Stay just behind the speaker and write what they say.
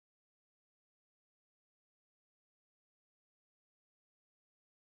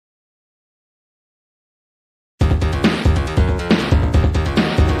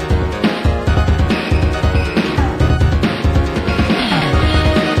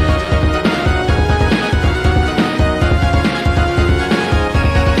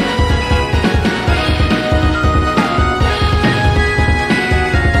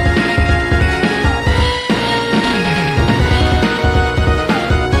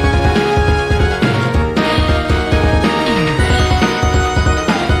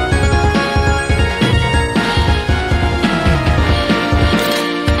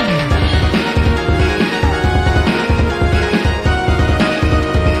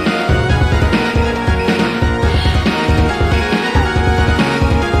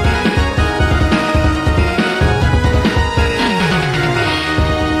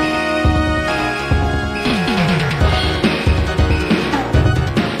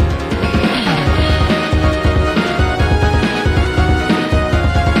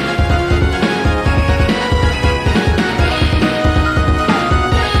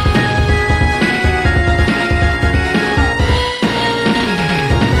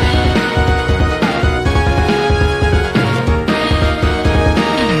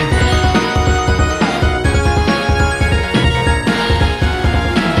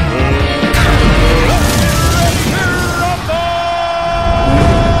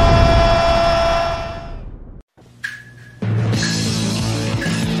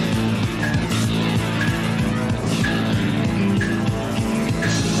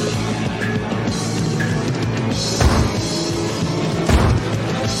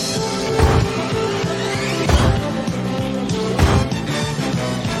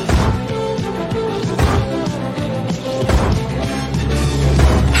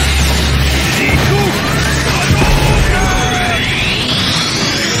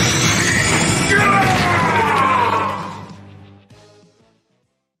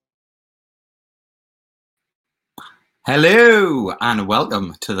Hello and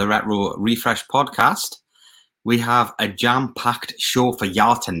welcome to the Retro Refresh podcast. We have a jam-packed show for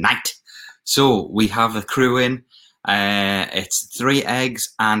y'all tonight. So we have a crew in. It's 3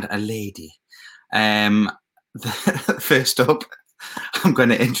 eggs and a lady. First up, I'm going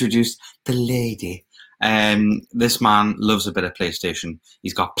to introduce the lady. This man loves a bit of PlayStation.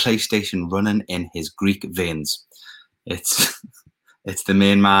 He's got PlayStation running in his Greek veins. It's the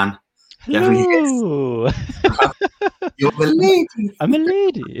main man. Hello. You're a lady. I'm a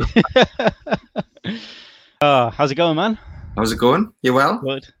lady. How's it going, man? How's it going? You well?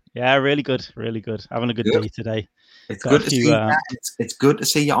 Good. Yeah, really good. Really good. Having a good day today. It's good to see you. It's good to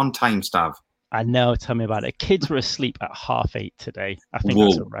see you on time, Stav. I know. Tell me about it. Kids were asleep at 8:30 today. I think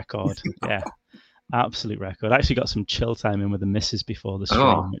that's a record. Yeah, absolute record. I actually got some chill time in with the missus before the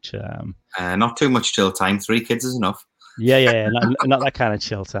stream, which not too much chill time. 3 kids is enough. Yeah. Not that kind of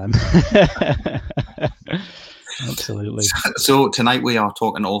chill time. Absolutely. So tonight we are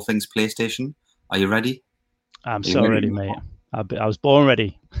talking all things PlayStation. Are you ready? I'm so ready, mate. I was born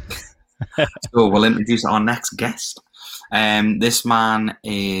ready. So we'll introduce our next guest. This man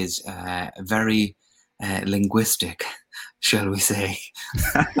is very linguistic, shall we say.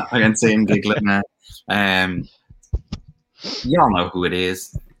 I can see him giggling there. Y'all know who it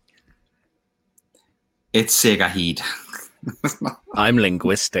is. It's Segahid. I'm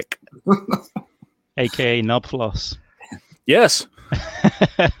linguistic. AKA Knobfloss. Yes.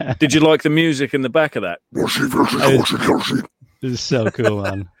 Did you like the music in the back of that? It was so cool,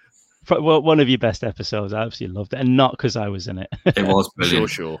 man. One of your best episodes. I absolutely loved it. And not because I was in it. It was brilliant.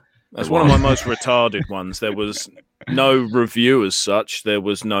 Sure. That's one of my most retarded ones. There was no review as such. There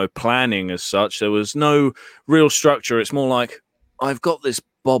was no planning as such. There was no real structure. It's more like, I've got this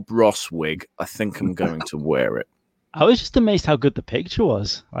Bob Ross wig. I think I'm going to wear it. I was just amazed how good the picture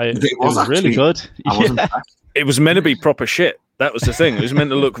was. It was actually really good. It was meant to be proper shit. That was the thing. It was meant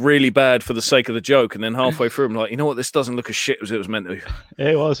to look really bad for the sake of the joke. And then halfway through, I'm like, you know what? This doesn't look as shit as it was meant to be.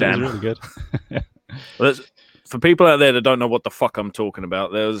 It was really good. Well, for people out there that don't know what the fuck I'm talking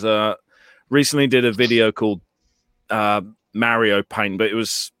about, there was recently did a video called Mario Paint, but it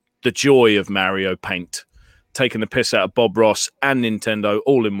was the joy of Mario Paint, taking the piss out of Bob Ross and Nintendo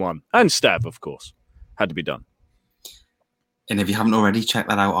all in one. And Stav, of course. Had to be done. And if you haven't already, check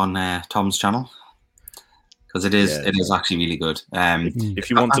that out on Tom's channel. Because it is actually really good. If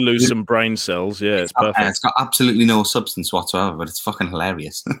you want to lose some brain cells, it's perfect. It's got absolutely no substance whatsoever, but it's fucking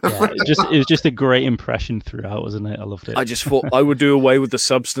hilarious. It was just a great impression throughout, wasn't it? I loved it. I just thought I would do away with the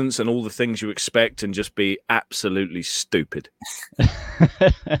substance and all the things you expect and just be absolutely stupid.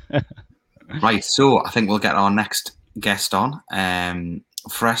 Right, so I think we'll get our next guest on.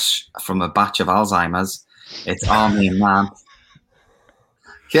 Fresh from a batch of Alzheimer's, it's our main man.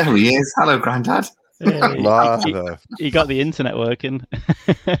 Here he is. Hello, Grandad. He got the internet working.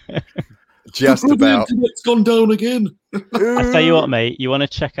 Just about. The internet's gone down again. I tell you what, mate. You want to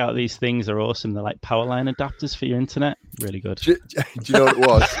check out these things? They're awesome. They're like power line adapters for your internet. Really good. Do you know what it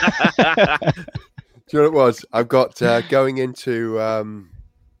was? Do you know what it was? I've got going into.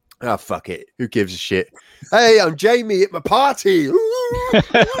 Fuck it. Who gives a shit? Hey, I'm Jamie at my party. Are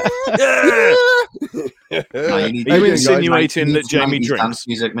you insinuating that Jamie drinks?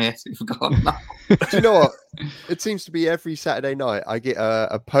 Music, mate. You've forgotten that. Do you know what? It seems to be every Saturday night I get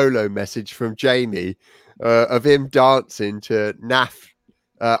a polo message from Jamie of him dancing to NAF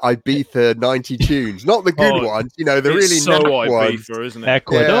Ibiza 90 tunes. Not the good ones, the really NAF ones. Isn't it?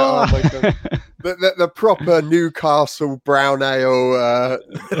 Ecuador. Yeah, oh my God. The proper Newcastle brown ale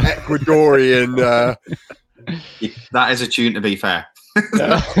Ecuadorian. That is a tune, to be fair.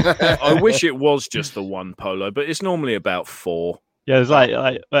 I wish it was just the one polo, but it's normally about 4. Yeah, there's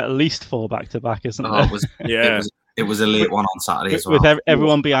like at least 4 back to back, isn't there? It was a late one on Saturday as well. With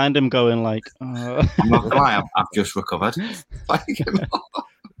everyone behind him going like. I'm not gonna lie, I've just recovered. That's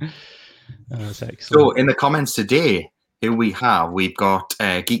excellent. So in the comments today, we've got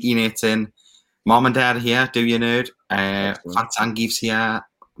Geeky Nathan, Mom and Dad here. Do you nerd? Fat Zangief's here.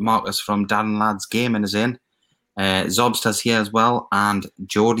 Marcus from Dad and Lads Gaming is in. Zobsta's here as well, and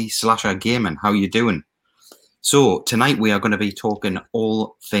Geordie Slasher Gaming. How you doing? So tonight we are going to be talking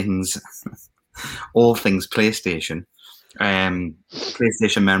all things PlayStation,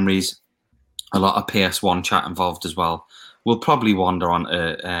 PlayStation memories. A lot of PS1 chat involved as well. We'll probably wander on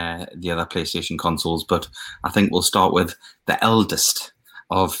the other PlayStation consoles, but I think we'll start with the eldest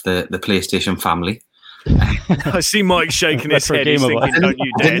of the PlayStation family. I see Mike shaking his head. He's thinking, don't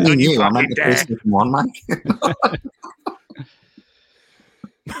you dare. Don't you fucking dare. PlayStation 1, Mike.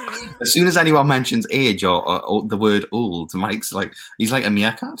 As soon as anyone mentions age or the word old, Mike's like, he's like a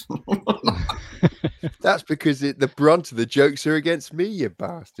meerkat. That's because the brunt of the jokes are against me, you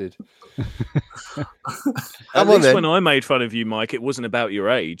bastard. At least when I made fun of you, Mike, it wasn't about your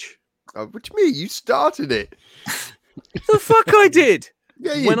age. Oh, what do you mean? You started it. The fuck I did.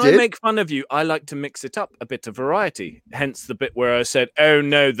 Yeah, you when did. I make fun of you, I like to mix it up, a bit of variety. Hence the bit where I said, oh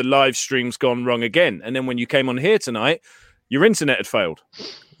no, the live stream's gone wrong again. And then when you came on here tonight, your internet had failed.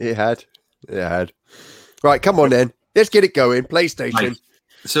 It had. Right, come on then. Let's get it going. PlayStation. Right.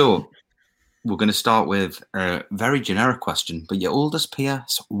 So, we're going to start with a very generic question, but your oldest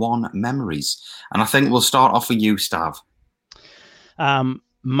PS1 memories. And I think we'll start off with you, Stav.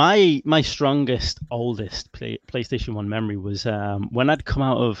 My strongest, oldest PlayStation 1 memory was when I'd come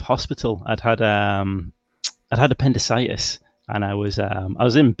out of hospital. I'd had appendicitis, and I was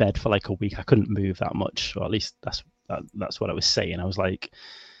in bed for like a week. I couldn't move that much, or at least that's what I was saying. I was like,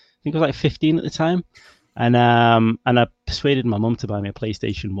 I think I was like 15 at the time, and I persuaded my mum to buy me a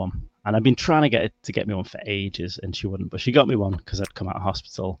PlayStation 1. And I've been trying to get me one for ages, and she wouldn't. But she got me one because I'd come out of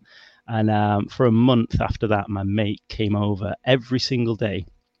hospital. And for a month after that, my mate came over every single day,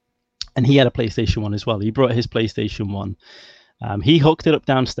 and he had a PlayStation 1 as well. He brought his PlayStation 1. He hooked it up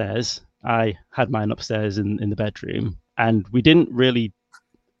downstairs. I had mine upstairs in the bedroom, and we didn't really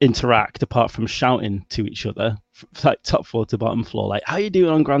interact apart from shouting to each other, like top floor to bottom floor, like, how you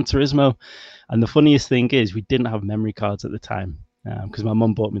doing on Gran Turismo? And the funniest thing is we didn't have memory cards at the time. Because my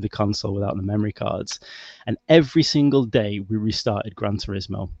mum bought me the console without the memory cards, and every single day we restarted Gran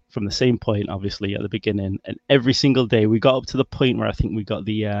Turismo from the same point, obviously at the beginning, and every single day we got up to the point where I think we got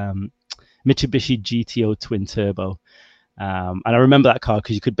the Mitsubishi GTO twin turbo, and I remember that car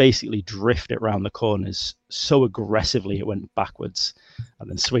because you could basically drift it around the corners so aggressively it went backwards, and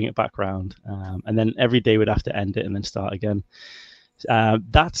then swing it back round, and then every day we'd have to end it and then start again.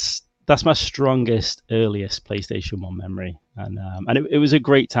 That's my strongest, earliest PlayStation 1 memory. And it was a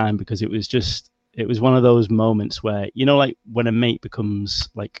great time because it was one of those moments where, you know, like when a mate becomes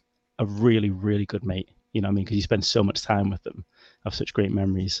like a really, really good mate, you know what I mean? Because you spend so much time with them, have such great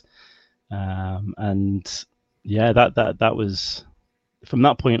memories. And yeah, that was, from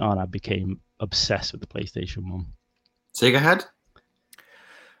that point on, I became obsessed with the PlayStation 1. Take ahead.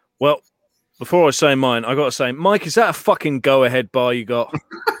 Well, before I say mine, I got to say, Mike, is that a fucking go-ahead bar you got?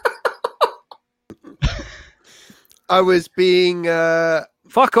 I was being...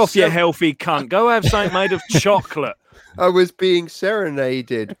 Fuck off, you healthy cunt. Go have something made of chocolate. I was being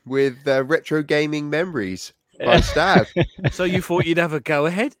serenaded with retro gaming memories by Stav. So you thought you'd have a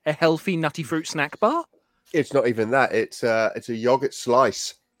go-ahead? A healthy nutty fruit snack bar? It's not even that. It's a yogurt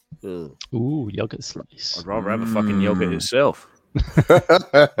slice. Ooh, yogurt slice. I'd rather have a fucking yogurt itself.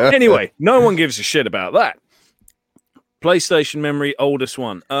 Anyway, no one gives a shit about that. PlayStation memory, oldest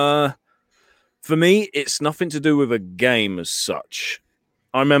one. For me, it's nothing to do with a game as such.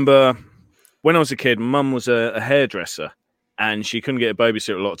 I remember when I was a kid, Mum was a hairdresser, and she couldn't get a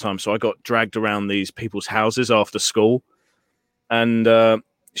babysitter a lot of times, so I got dragged around these people's houses after school. And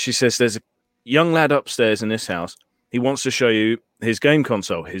she says, there's a young lad upstairs in this house. He wants to show you his game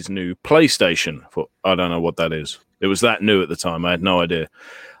console, his new PlayStation. I don't know what that is. It was that new at the time. I had no idea.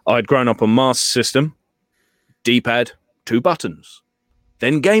 I'd grown up on Master System, D-pad, 2 buttons.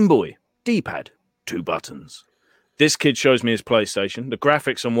 Then Game Boy, D-pad, 2 buttons. This kid shows me his PlayStation. The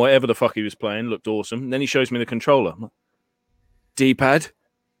graphics on whatever the fuck he was playing looked awesome. Then he shows me the controller. I'm like, D-pad,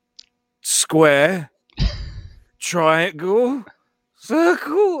 square, triangle,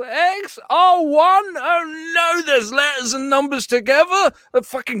 circle, X, R1. Oh no, there's letters and numbers together. A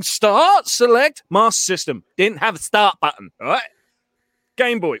fucking start, select, Master System. Didn't have a start button, all right?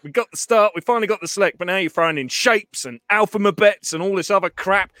 Game Boy, we got the start, we finally got the select, but now you're throwing in shapes and alphabets and all this other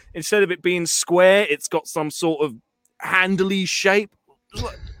crap. Instead of it being square, it's got some sort of handly shape.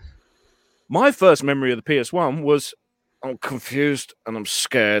 My first memory of the PS1 was, I'm confused and I'm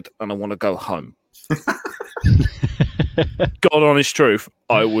scared and I want to go home. God honest truth,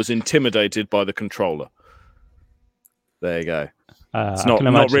 I was intimidated by the controller. There you go. It's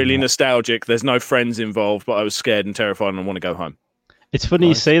not really nostalgic. There's no friends involved, but I was scared and terrified and I want to go home. It's funny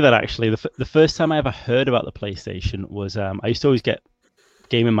you say that, actually. The first time I ever heard about the PlayStation was I used to always get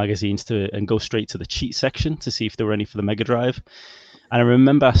gaming magazines and go straight to the cheat section to see if there were any for the Mega Drive. And I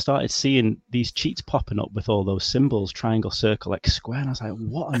remember I started seeing these cheats popping up with all those symbols, triangle, circle, like square. And I was like,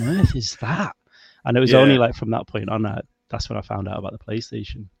 what on earth is that? And it was only like from that point on, that's when I found out about the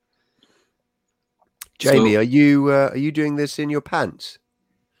PlayStation. Jamie, are you doing this in your pants?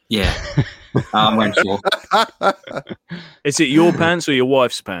 Yeah. I went for. Is it your pants or your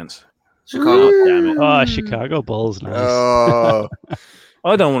wife's pants? Chicago. Damn it. Oh, Chicago Bulls, nice. Oh.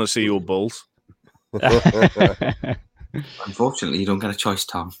 I don't want to see your balls. Unfortunately, you don't get a choice,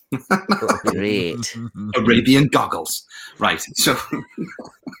 Tom. Great. Arabian goggles. Right. So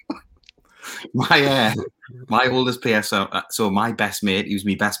my oldest PS, so my best mate, he was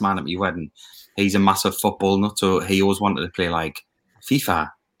my best man at my wedding. He's a massive football nut, so he always wanted to play like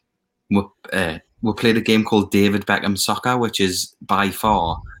FIFA. We played a game called David Beckham Soccer, which is by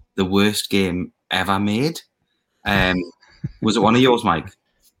far the worst game ever made. Was it one of yours, Mike?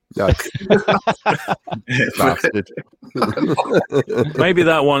 No. Bastard. Maybe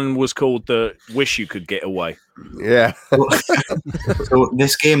that one was called the Wish You Could Get Away. Yeah. So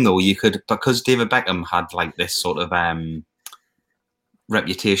this game, though, you could, because David Beckham had like this sort of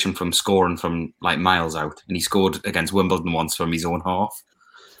reputation from scoring from like miles out, and he scored against Wimbledon once from his own half.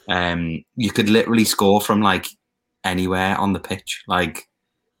 You could literally score from like anywhere on the pitch. Like,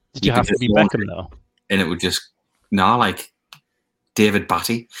 did you have to be Beckham though? And it would just like David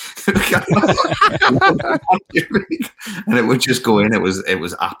Batty, and it would just go in. It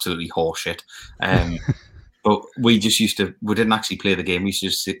was absolutely horseshit. But we didn't actually play the game. We used to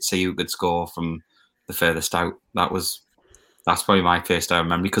just see who could score from the furthest out. That's probably my first ever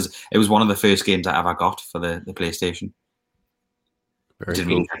memory, because it was one of the first games I ever got for the PlayStation. Very Didn't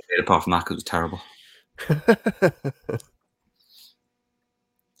cool. really get it apart from that because it was terrible.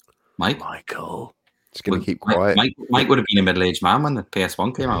 Mike? Michael. Just going to keep quiet. Mike would have been a middle-aged man when the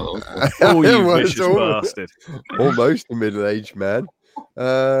PS1 came out. Oh, you Well, vicious it's bastard. almost a middle-aged man.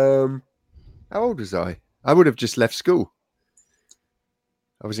 How old was I? I would have just left school.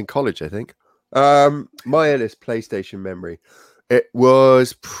 I was in college, I think. My earliest PlayStation memory. It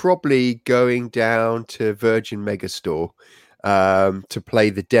was probably going down to Virgin Megastore to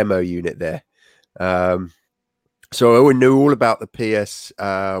play the demo unit there. So I knew all about the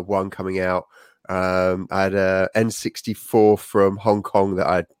PS1 coming out. I had a N64 from Hong Kong that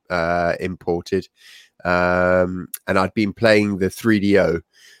I'd imported, and I'd been playing the 3DO,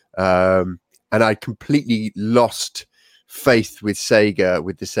 and I completely lost faith with Sega,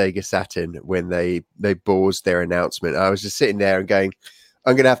 with the Sega Saturn, when they paused their announcement. I was just sitting there and going,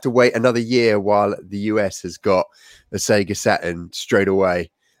 I'm going to have to wait another year while the US has got a Sega Saturn straight away.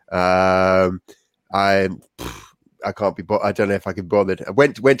 I can't be. I don't know if I can bother. I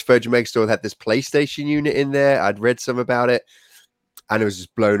went to Virgin Megastore, had this PlayStation unit in there. I'd read some about it, and I was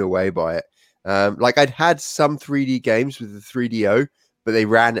just blown away by it. Like, I'd had some 3D games with the 3DO, but they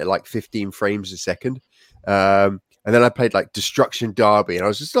ran at like 15 frames a second. And then I played like Destruction Derby, and I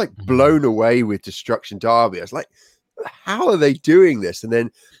was just like blown away with Destruction Derby. I was like, how are they doing this? And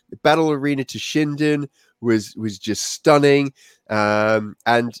then Battle Arena to Shinden was just stunning.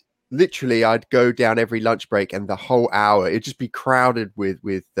 And literally, I'd go down every lunch break, and the whole hour it'd just be crowded with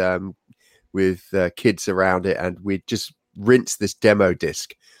kids around it, and we'd just rinse this demo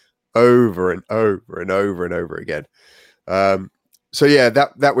disc over and over and over and over again. So yeah,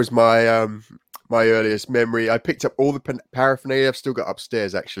 that was my my earliest memory. I picked up all the paraphernalia. I've still got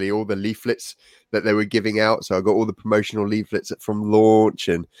upstairs, actually, all the leaflets that they were giving out. So I got all the promotional leaflets from launch,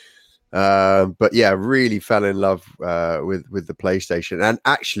 and but yeah, really fell in love with the PlayStation, and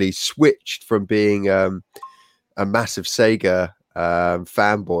actually switched from being a massive Sega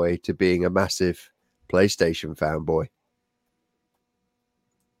fanboy to being a massive PlayStation fanboy.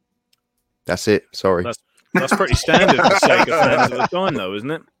 That's it. Sorry. That's pretty standard for Sega fans at the time, though, isn't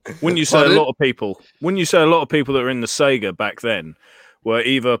it? Wouldn't you say a lot of people that were in the Sega back then were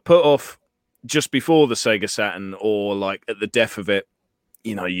either put off just before the Sega Saturn, or like at the death of it?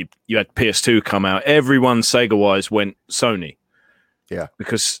 You know, you had PS2 come out. Everyone Sega-wise went Sony. Yeah.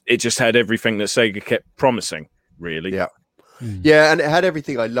 Because it just had everything that Sega kept promising, really. Yeah. Yeah, and it had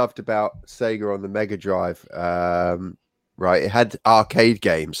everything I loved about Sega on the Mega Drive. Right. It had arcade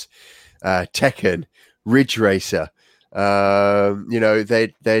games, Tekken, Ridge Racer. You know,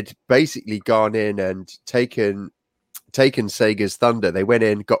 they'd basically gone in and taken Sega's thunder. They went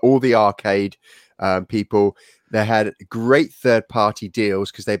in, got all the arcade people. They had great third-party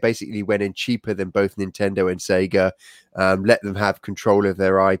deals because they basically went in cheaper than both Nintendo and Sega, let them have control of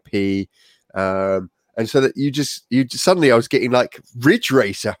their IP. And so that you just suddenly I was getting like Ridge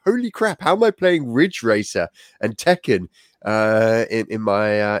Racer. Holy crap, how am I playing Ridge Racer and Tekken in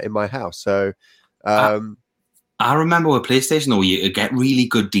my house? So I remember with PlayStation, though, you could get really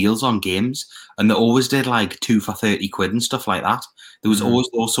good deals on games, and they always did like 2 for 30 quid and stuff like that. There was always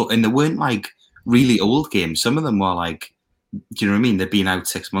also, and they weren't like really old games. Some of them were like, do you know what I mean? They'd been out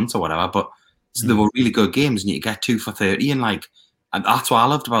 6 months or whatever, but so they were really good games, and you get 2 for 30, and that's what I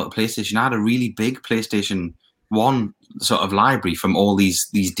loved about the PlayStation. I had a really big PlayStation 1 sort of library from all these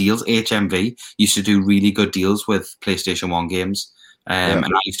deals. HMV used to do really good deals with PlayStation 1 games, and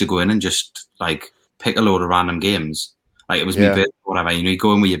I used to go in and just like pick a load of random games Like it was my birthday or whatever. You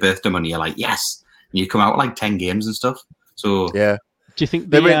go in with your birthday money, you're like, yes. And you come out with like 10 games and stuff. So yeah. Do you think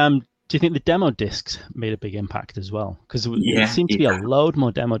the demo discs made a big impact as well? Because there seemed to be a load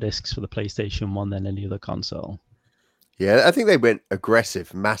more demo discs for the PlayStation 1 than any other console. Yeah, I think they went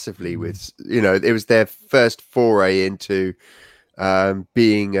aggressive massively with, it was their first foray into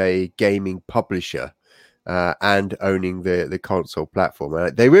being a gaming publisher and owning the console platform.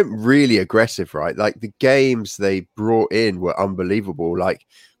 And they went really aggressive, right? Like the games they brought in were unbelievable. Like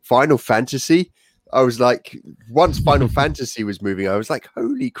Final Fantasy, I was like, once Final Fantasy was moving, I was like,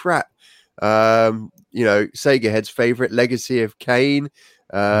 holy crap. Sega Head's favorite, Legacy of Kain.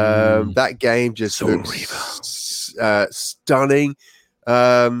 That game just looks stunning.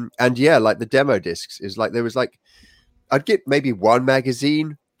 And yeah, like the demo discs is like, there was like, I'd get maybe one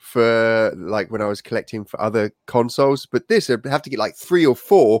magazine for like when I was collecting for other consoles, but this I'd have to get like 3 or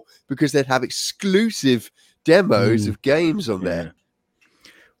 4 because they'd have exclusive demos of games on there.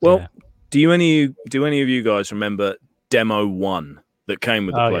 Well, do any of you guys remember Demo 1 that came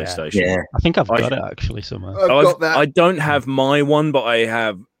with the PlayStation? Yeah. I think I've got it actually somewhere. I've got that. I don't have my one, but I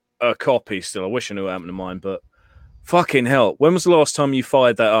have a copy still. I wish I knew what happened to mine, but fucking hell. When was the last time you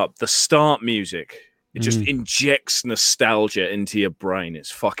fired that up? The start music. It just injects nostalgia into your brain.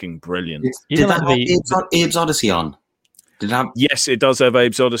 It's fucking brilliant. Did that have Abe's Odyssey on? Yes, it does have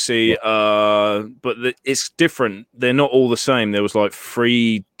Abe's Odyssey, but it's different. They're not all the same. There was like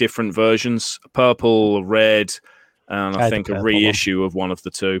 3 different versions: purple, red, and I think a reissue of one of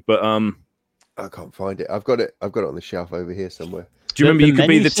the 2. But I can't find it. I've got it on the shelf over here somewhere. Do you remember you could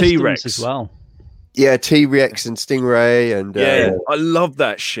be the T-Rex as well? Yeah, T-Rex and Stingray, and I love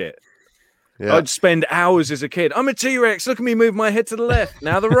that shit. Yeah. I'd spend hours as a kid. I'm a T-Rex. Look at me move my head to the left,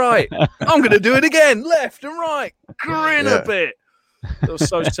 now the right. I'm going to do it again, left and right. Grin a bit. It was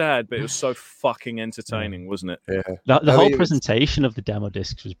so sad, but it was so fucking entertaining, wasn't it? Yeah. The whole presentation of the demo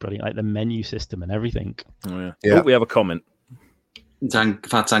discs was brilliant, like the menu system and everything. Oh, yeah. Oh, we have a comment.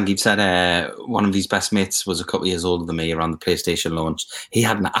 Fat Zangief said one of his best mates was a couple of years older than me around the PlayStation launch. He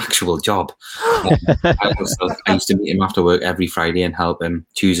had an actual job. I used to meet him after work every Friday and help him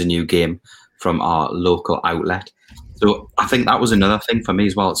choose a new game from our local outlet. So I think that was another thing for me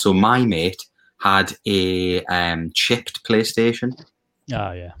as well. So my mate had a chipped PlayStation.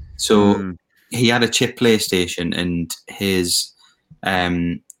 Oh, yeah. So he had a chipped PlayStation, and his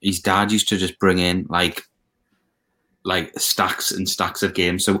dad used to just bring in like stacks and stacks of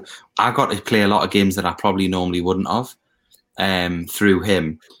games. So I got to play a lot of games that I probably normally wouldn't have through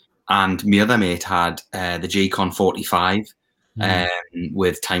him. And my other mate had the G-Con 45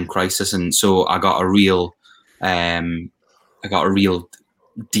 with Time Crisis, and so I got a real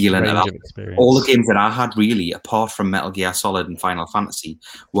deal into that. All the games that I had, really, apart from Metal Gear Solid and Final Fantasy,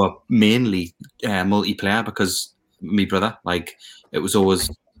 were mainly multiplayer, because my brother, like, it was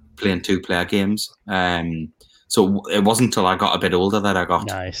always playing 2-player games. So it wasn't until I got a bit older that I got.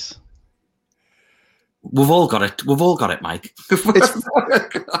 Nice. We've all got it. We've all got it, Mike.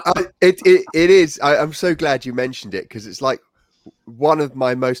 It is. I'm so glad you mentioned it, because it's like one of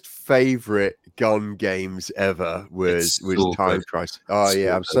my most favorite gun games ever was Time Crisis. Oh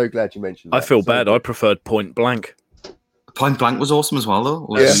yeah, I'm so glad you mentioned that. I feel bad. I preferred Point Blank. Point Blank was awesome as well, though.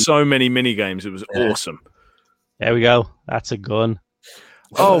 There's so many mini games. It was awesome. There we go. That's a gun.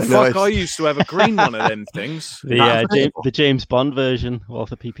 Oh fuck! I used to have a green one of them things. The James Bond version of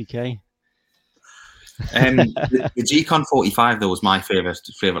the PPK. The G-Con 45 though was my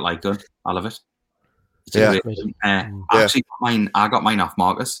favorite light gun. I love it. Actually, I got mine off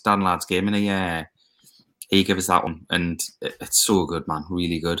Marcus, Dan Lads Gaming. He gave us that one, and it's so good, man.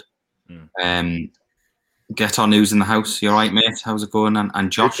 Really good. Get our news in the house. You all right, mate? How's it going?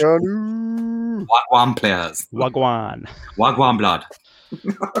 And Josh, Wagwan players. Wagwan blood.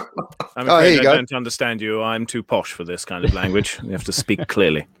 I'm afraid I don't understand you. I'm too posh for this kind of language. You have to speak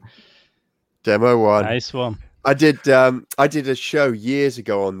clearly. Demo 1. Nice one. I did a show years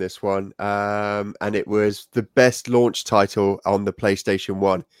ago on this one, and it was the best launch title on the PlayStation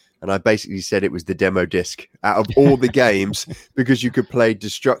 1. And I basically said it was the demo disc out of all the games, because you could play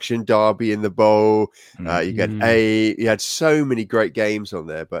Destruction Derby in the Bowl. You had so many great games on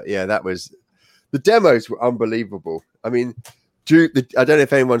there. But yeah, the demos were unbelievable. I mean, I don't know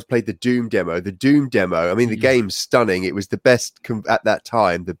if anyone's played the Doom demo. The Doom demo, I mean, the game's stunning. It was the best at that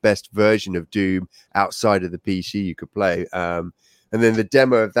time, the best version of Doom outside of the PC you could play. And then the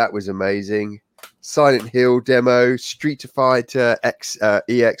demo of that was amazing. Silent Hill demo, Street Fighter EX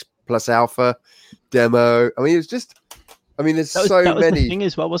plus Alpha demo. I mean, it was just, there's that was many. The thing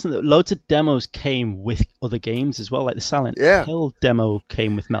as well, wasn't it? Loads of demos came with other games as well, like the Silent Hill demo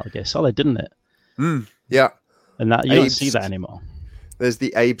came with Metal Gear Solid, didn't it? Yeah. and that you don't Abe's- see that anymore. There's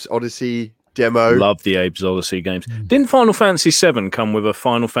the Abe's Odyssey demo. Love the Abe's Odyssey games. Didn't Final Fantasy VII come with a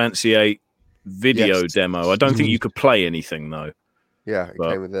Final Fantasy VIII video Yes. demo? I don't think you could play anything though. Yeah, it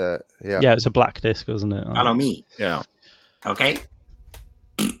But- came with a Yeah, it's a black disc, wasn't it? Follow me. Yeah, Okay.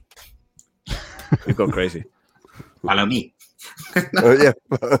 it got crazy. Follow me. yeah.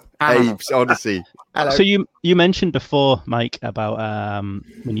 Abe's Odyssey. Hello. So you mentioned before, Mike, about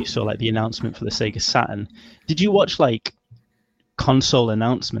when you saw like the announcement for the Sega Saturn. Did you watch like console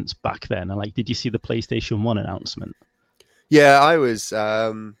announcements back then? And like, did you see the PlayStation 1 announcement? Yeah, I was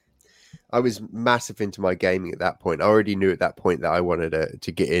massive into my gaming at that point. I already knew at that point that I wanted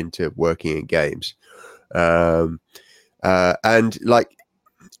to get into working in games. And like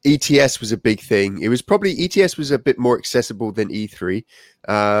ETS was a big thing. It was probably ETS was a bit more accessible than E3.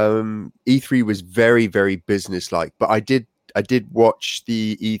 E3 was very, very business-like, but I did watch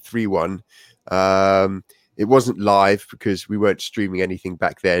the E3 one. It wasn't live because we weren't streaming anything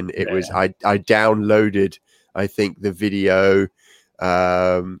back then. It was I downloaded, I think, the video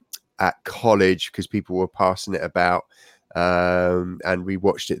at college because people were passing it about, and we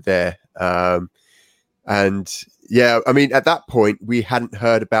watched it there. And yeah, I mean, at that point, we hadn't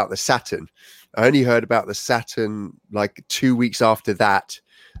heard about the Saturn. I only heard about the Saturn like 2 weeks after that,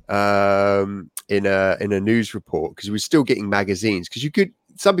 in a news report, because we were still getting magazines. Because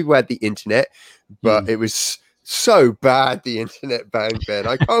some people had the internet, but it was so bad, the internet back then.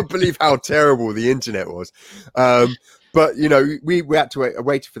 I can't believe how terrible the internet was. But you know, we had to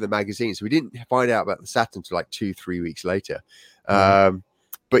wait for the magazines, so we didn't find out about the Saturn until like 2-3 weeks later.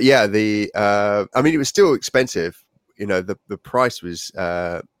 But yeah, I mean, it was still expensive. You know, the price was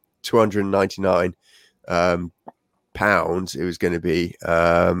 £299 pounds. It was going to be,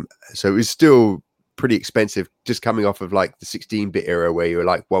 so it was still pretty expensive, just coming off of like the 16-bit era where you were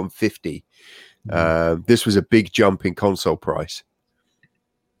like 150. This was a big jump in console price.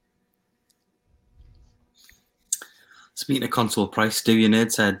 Speaking of console price, Stu Your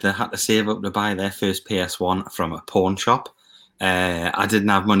Nerd said they had to save up to buy their first PS1 from a pawn shop. I didn't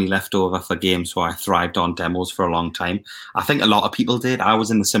have money left over for games, so I thrived on demos for a long time. I think a lot of people did. I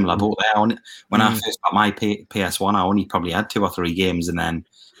was in the similar boat there. When I first got my PS1, I only probably had 2 or 3 games, and then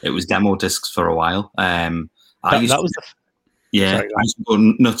it was demo discs for a while. I used to go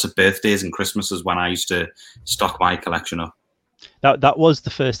nuts at birthdays and Christmases when I used to stock my collection up. That was the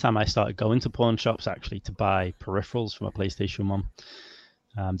first time I started going to pawn shops actually to buy peripherals for my PlayStation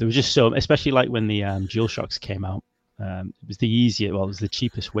 1. There was just so, especially like when the DualShocks came out. It was it was the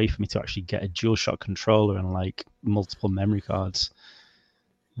cheapest way for me to actually get a DualShock controller and like multiple memory cards.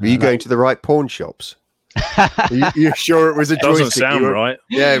 Were you going to the right pawn shops? You're sure it was a joystick? Doesn't sound right.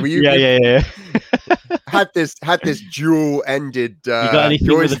 Yeah, yeah. Had this dual-ended You got anything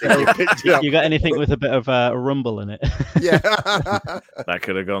joystick. you got anything with a bit of a rumble in it? Yeah, That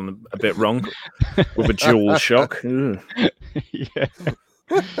could have gone a bit wrong with a dual shock. Yeah.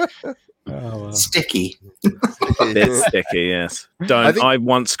 Oh, wow. Sticky. Bit sticky, yes. I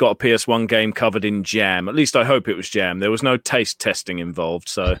once got a PS1 game covered in jam. At least I hope it was jam. There was no taste testing involved,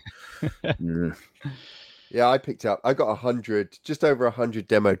 so. Yeah, I got 100, just over 100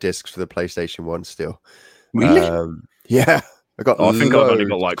 demo discs for the PlayStation 1 still. Really? Yeah, I got. I think I've only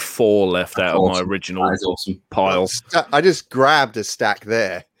got like 4 left out of my original pile. I just grabbed a stack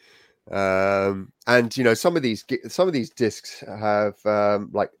there, and you know, some of these discs have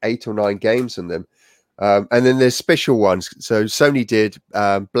like 8 or 9 games in them, and then there's special ones. So Sony did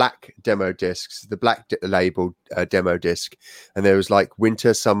black demo discs, the black labeled demo disc, and there was like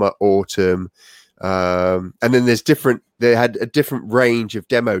winter, summer, autumn. And then they had a different range of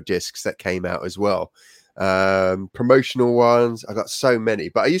demo discs that came out as well. Promotional ones. I got so many,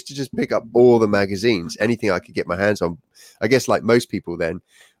 but I used to just pick up all the magazines, anything I could get my hands on. I guess like most people then,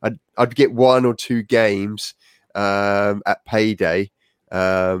 I'd get 1 or 2 games at payday,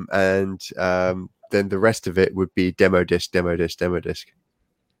 and then the rest of it would be demo disc.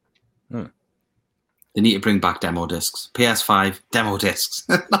 They need to bring back demo discs. PS5 demo discs.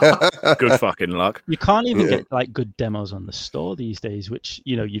 Good fucking luck. You can't even get like good demos on the store these days, which,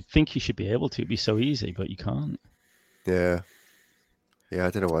 you know, you'd think you should be able to. It'd be so easy, but you can't. Yeah, I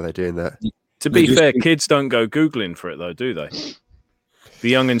don't know why they're doing that. To be fair, kids don't go Googling for it though, do they?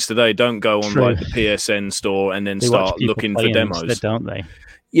 The youngins today don't go on like the PSN store and then start looking for demos, instead, don't they?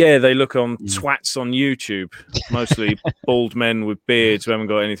 Yeah, they look on twats on YouTube, mostly bald men with beards who haven't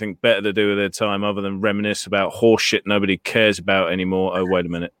got anything better to do with their time other than reminisce about horse shit nobody cares about anymore. Oh, wait a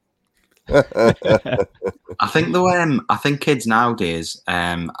minute. I think kids nowadays,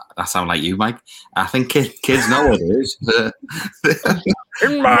 that sound like you, Mike. I think kids nowadays.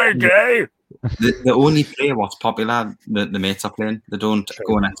 In my day. they only play what's popular. The mates are playing. They don't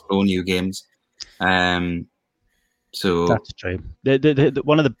go and explore new games. So that's true.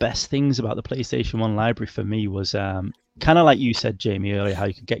 One of the best things about the PlayStation 1 library for me was kind of like you said, Jamie, earlier, how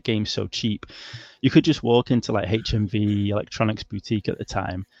you could get games so cheap. You could just walk into like HMV Electronics Boutique at the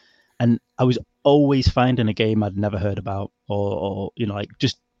time, and I was always finding a game I'd never heard about, or like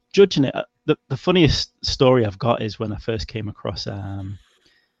just judging it. The funniest story I've got is when I first came across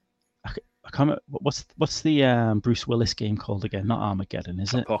I can't remember, what's the Bruce Willis game called again? Not Armageddon,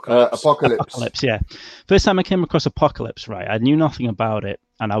 is it? Apocalypse. Yeah. First time I came across Apocalypse, right? I knew nothing about it,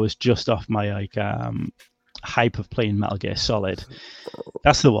 and I was just off my hype of playing Metal Gear Solid.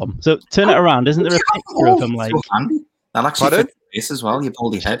 That's the one. So turn it around. Isn't there a picture of him like? That actually fit his face as well. You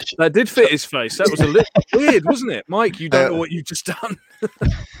pulled your head. That did fit his face. That was a little weird, wasn't it, Mike? You don't know what you've just done.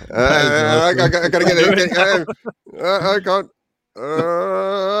 I gotta get it. I can't.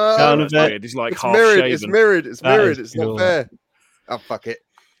 He's like it's half mirrored. shaven. It's mirrored. It's mirrored. It's not fair. Oh, fuck it.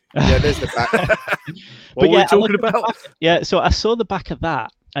 Yeah, there's the back. What were we talking about? Yeah, so I saw the back of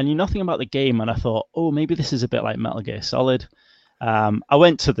that. I knew nothing about the game, and I thought, oh, maybe this is a bit like Metal Gear Solid. I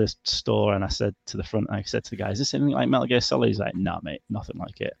went to the store and I said to the front, I said to the guys, is this anything like Metal Gear Solid? He's like, nah, mate, nothing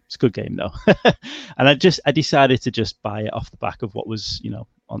like it. It's a good game though. And I decided to just buy it off the back of what was,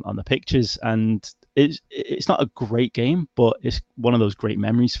 on the pictures. And it's not a great game, but it's one of those great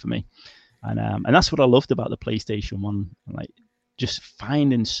memories for me. And that's what I loved about the PlayStation 1. Like, just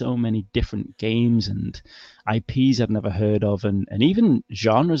finding so many different games and IPs I'd never heard of, and even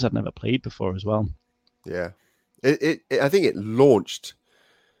genres I'd never played before as well. Yeah. I think it launched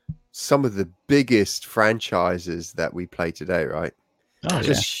some of the biggest franchises that we play today, right? Oh,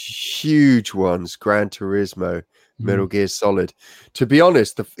 just huge ones. Gran Turismo, Metal Gear Solid. To be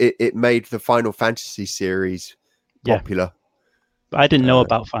honest, it made the Final Fantasy series popular. But I didn't know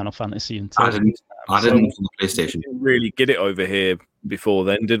about Final Fantasy until I didn't on the PlayStation. We didn't really get it over here before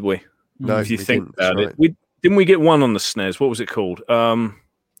then, did we? No, if you think about it, didn't we get one on the SNES? What was it called?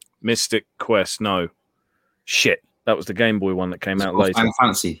 Mystic Quest? No. Shit, that was the Game Boy one that came out later. Final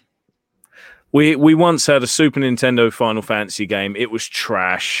Fantasy. We once had a Super Nintendo Final Fantasy game. It was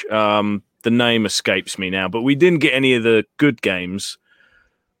trash. The name escapes me now, but we didn't get any of the good games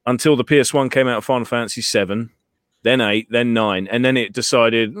until the PS1 came out of Final Fantasy 7, then 8, then 9, and then it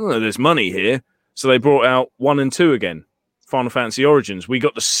decided, there's money here. So they brought out 1 and 2 again, Final Fantasy Origins. We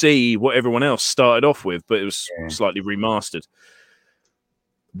got to see what everyone else started off with, but it was slightly remastered.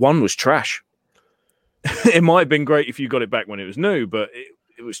 1 was trash. It might have been great if you got it back when it was new, but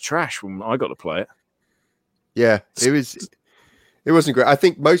it was trash when I got to play it. Yeah, it wasn't great. I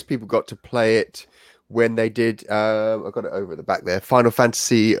think most people got to play it when they did. I've got it over at the back there. Final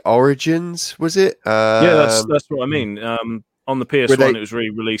Fantasy Origins, was it? Yeah, that's what I mean. On the PS1, it was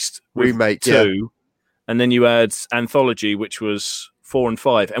re-released with remake 2, and then you had Anthology, which was 4 and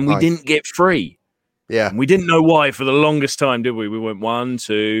 5, and we didn't get 3. Yeah, and we didn't know why for the longest time, did we? We went 1,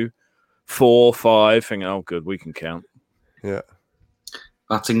 2, 4, 5. Thinking, oh, good, we can count. Yeah.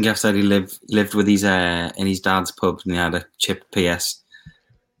 Battingeff said he lived with his in his dad's pub, and he had a chip PS.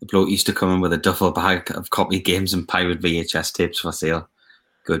 The bloke used to come in with a duffel bag of copy games and pirate VHS tapes for sale.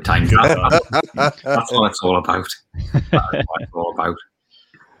 Good times. That's what it's all about. That's what it's all about.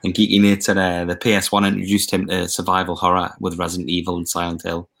 And Geeky Nate said the PS1 introduced him to survival horror with Resident Evil and Silent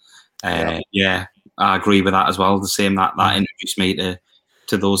Hill. Yeah, I agree with that as well. The same that introduced me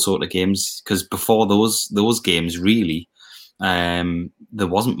to those sort of games, because before those games, really, there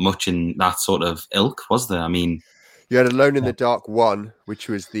wasn't much in that sort of ilk, was there? I mean, you had Alone in the Dark 1, which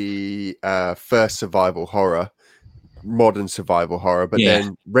was the first survival horror, modern survival horror, but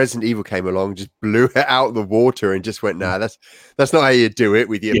then Resident Evil came along, just blew it out of the water, and just went, nah, that's not how you do it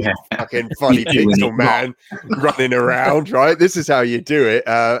with your fucking funny pixel man running around, right? This is how you do it.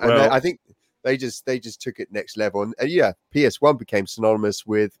 And I think they just took it next level, and PS1 became synonymous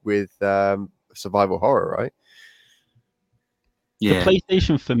with survival horror, right? Yeah. The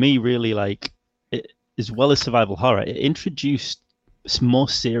PlayStation for me really, like, it, as well as survival horror, it introduced more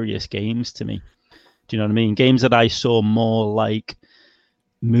serious games to me. Do you know what I mean? Games that I saw more like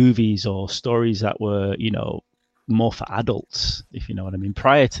movies or stories that were, more for adults, if you know what I mean.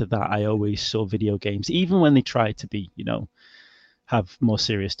 Prior to that, I always saw video games, even when they tried to be, have more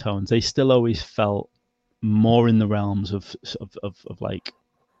serious tones, they still always felt more in the realms of like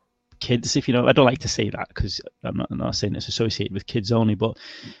kids, if I don't like to say that because I'm not saying it's associated with kids only, but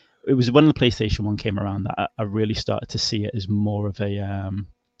it was when the PlayStation 1 came around that I really started to see it as more of a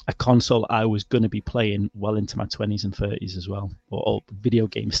console I was going to be playing well into my 20s and 30s as well, or video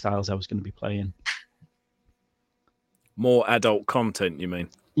game styles I was going to be playing. More adult content, you mean?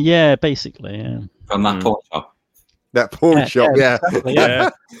 Yeah, basically, yeah. from that pawn shop. That pawn shop, yeah. Exactly, Yeah.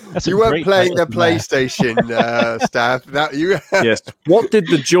 That's a You weren't great playing the title from there. PlayStation staff. That you. Yes. What did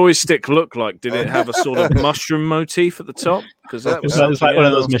the joystick look like? Did it have a sort of mushroom motif at the top? Because that was It's like one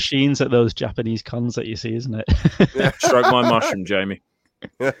of those something machines at those Japanese cons that you see, isn't it? else. Stroke my mushroom, Jamie.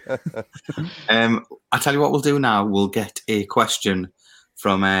 I tell you what we'll do now. We'll get a question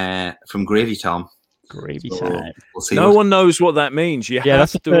from Gravy Tom. Gravy So time. we'll see. No one knows what that means. You Yeah,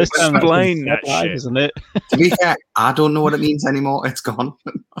 that's have the to first time that's been explain said that live, shit. isn't it? To be fair, I don't know what it means anymore. It's gone.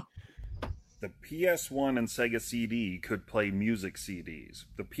 The PS1 and Sega CD could play music CDs.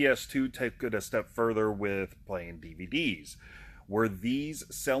 The PS2 took it a step further with playing DVDs. Were these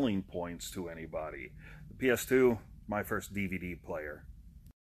selling points to anybody? The PS2, my first DVD player.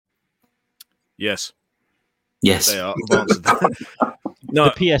 Yes, Yes. they are. I've answered that. No,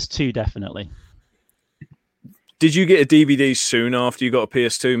 The PS2 definitely. did you get a DVD soon after you got a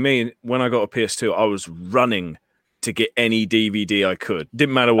PS2? Me, when I got a PS2, I was running to get any DVD I could.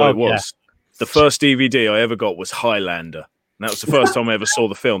 Didn't matter what Oh, it was. The first DVD I ever got was Highlander. And that was the first time I ever saw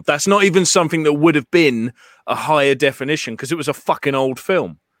the film. That's not even something that would have been a higher definition because it was a fucking old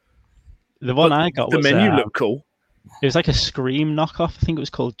film. The one I got The was menu looked cool. it was like a Scream knockoff. I think it was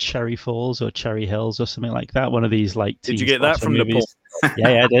called Cherry Falls or Cherry Hills or something like that. One of these like. Did you teen get that slasher from the movies.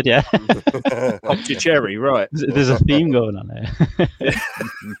 Yeah, I did. Yeah, Popped your cherry, right? there's a theme going on there.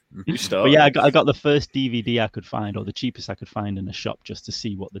 You start. But yeah, I got the first DVD I could find, or the cheapest I could find in a shop, just to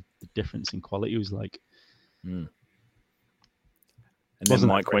see what the difference in quality was like. And then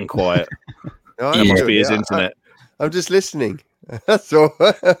Wasn't Mike great. went quiet. No, It It must I'm be his good. internet. I'm just listening. That's all.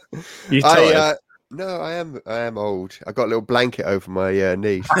 You tired? No, I am old. I got a little blanket over my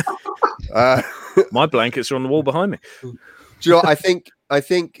knees. My blankets are on the wall behind me. Do you know what? I think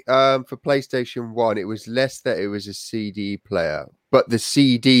for PlayStation 1, it was less that it was a CD player, but the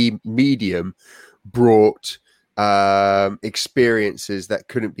CD medium brought experiences that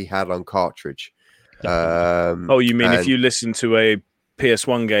couldn't be had on cartridge. Oh, you mean if and- you listen to a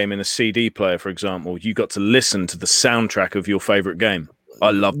PS1 game in a CD player, for example, you got to listen to the soundtrack of your favorite game? I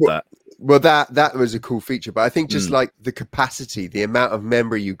love that. Well, that was a cool feature, but I think just like the capacity, the amount of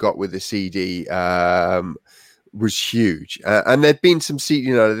memory you got with the CD was huge. And there'd been some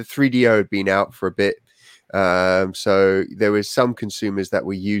CD, the 3DO had been out for a bit. So there was some consumers that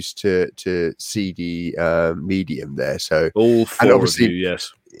were used to CD medium there. So All four of obviously- you,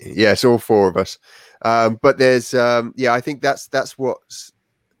 yes. yes, all four of us. But there's I think that's what's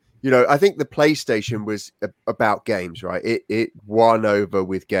I think the PlayStation was about games, right? It won over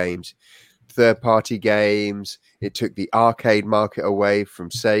with games, third-party games. It took the arcade market away from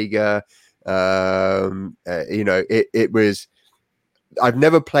Sega. It was. I've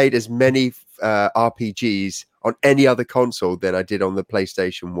never played as many RPGs on any other console than I did on the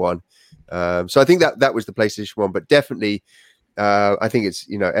PlayStation 1. So I think that was the PlayStation 1, but definitely. I think it's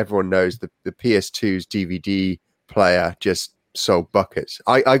everyone knows the PS2's DVD player just sold buckets.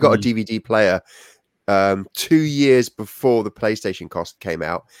 I got a DVD player 2 years before the PlayStation cost came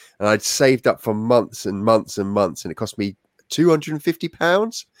out, and I'd saved up for months and months and months, and it cost me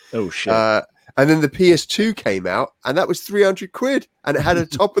 £250. Oh, shit. And then the PS2 came out, and that was 300 quid, and it had a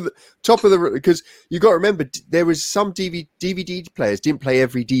top of the because you got to remember there was some DVD players didn't play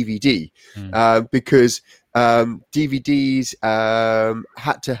every DVD because DVDs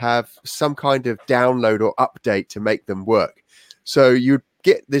had to have some kind of download or update to make them work. So you'd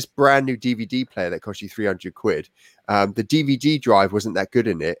get this brand new DVD player that cost you 300 quid. The DVD drive wasn't that good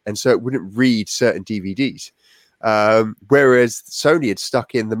in it, and so it wouldn't read certain DVDs. Whereas Sony had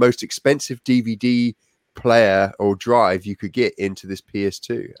stuck in the most expensive DVD player or drive you could get into this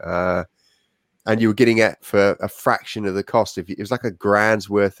PS2. And you were getting it for a fraction of the cost. It was like $1,000's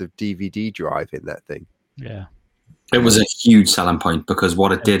worth of DVD drive in that thing. Yeah. It was a huge selling point because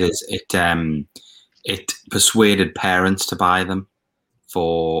what it did is it persuaded parents to buy them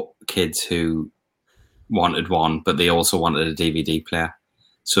for kids who wanted one, but they also wanted a DVD player.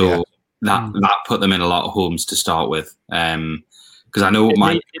 So that put them in a lot of homes to start with. Because I know It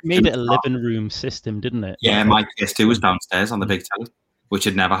made it a living room system, didn't it? Yeah, my PS2 was downstairs on the big telly, which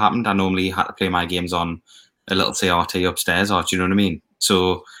had never happened. I normally had to play my games on a little CRT upstairs, or do you know what I mean?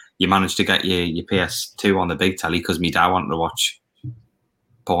 So you managed to get your PS2 on the big telly because my dad wanted to watch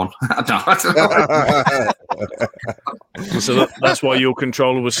porn. So that's why your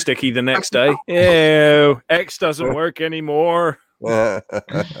controller was sticky the next day. Ew, X doesn't work anymore. I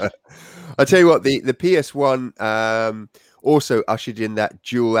tell you what, the PS1 also ushered in that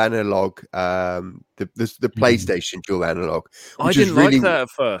dual analog, the PlayStation dual analog. I which was didn't really- like that at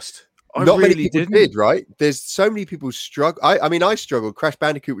first. Not many people did, right? There's so many people struggle. I mean, I struggled. Crash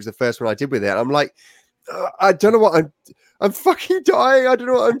Bandicoot was the first one I did with it. And I'm like, I don't know what I'm fucking dying. I don't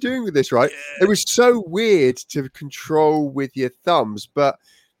know what I'm doing with this, right? Yeah. It was so weird to control with your thumbs. But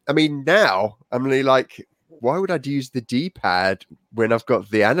I mean, now I'm really like, why would I use the D-pad when I've got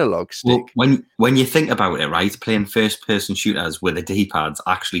the analog stick? Well, when you think about it, right, playing first-person shooters with a D-pad's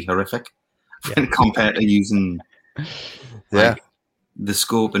actually horrific compared to using the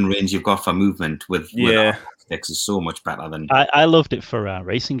scope and range you've got for movement with sticks is so much better than. I loved it for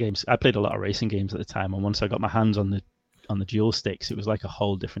racing games. I played a lot of racing games at the time, and once I got my hands on the dual sticks, it was like a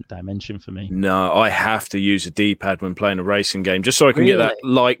whole different dimension for me. No, I have to use a D-pad when playing a racing game just so I can get that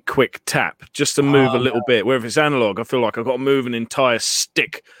light, quick tap, just to move a little bit. Where if it's analog, I feel like I've got to move an entire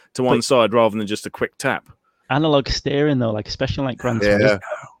stick to one side rather than just a quick tap. Analog steering, though, like especially like Gran Turismo.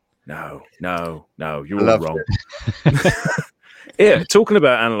 No, you're all wrong. Yeah, talking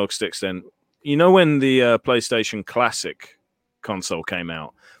about analog sticks then, you know when the PlayStation Classic console came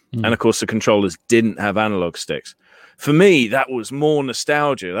out, and of course the controllers didn't have analog sticks. For me, that was more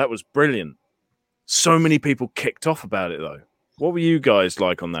nostalgia. That was brilliant. So many people kicked off about it, though. What were you guys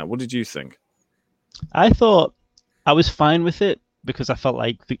like on that? What did you think? I thought I was fine with it because I felt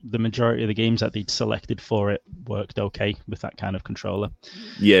like the majority of the games that they'd selected for it worked okay with that kind of controller.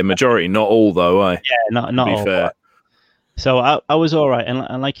 Yeah, majority, not all, though, eh? Yeah, not all. Fair. So I was all right.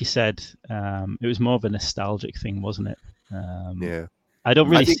 And like you said, it was more of a nostalgic thing, wasn't it? Yeah. I don't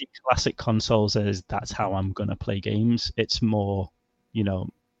really see classic consoles as that's how I'm going to play games. It's more,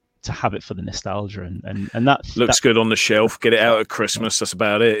 to have it for the nostalgia. And that looks good on the shelf. Get it out at Christmas. That's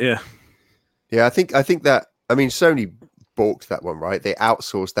about it, yeah. Yeah, I think that, I mean, Sony balked that one, right? They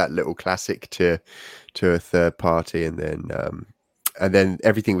outsourced that little classic to a third party, and then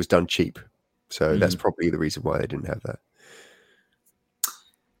everything was done cheap. So that's probably the reason why they didn't have that.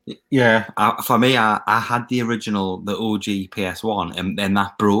 Yeah, for me, I had the original, the OG PS1, and then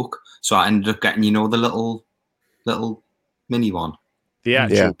that broke, so I ended up getting, the little mini one. The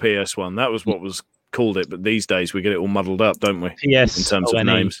actual PS1, that was what was called it, but these days we get it all muddled up, don't we? PS in terms of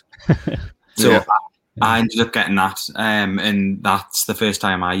names. So I ended up getting that, and that's the first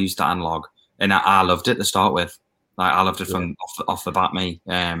time I used the analog, and I loved it to start with. Like, I loved it from off the bat, me.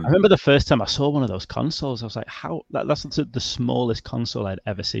 I remember the first time I saw one of those consoles, I was like, "How? That's the smallest console I'd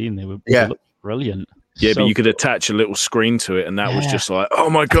ever seen. They looked brilliant." Yeah, but you could attach a little screen to it, and that was just like, "Oh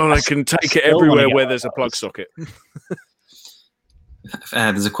my god, I can take it everywhere where there's a plug socket."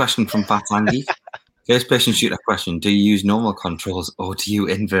 There's a question from Fat Andy. First person shooter question: do you use normal controls or do you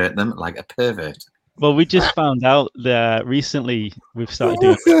invert them like a pervert? Well, we just found out that recently we've started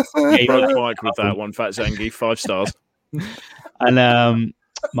doing broke Mike with that one, Fat Zangi, 5 stars. And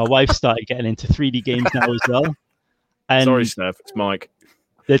my wife started getting into 3D games now as well. And sorry, Steph, it's Mike.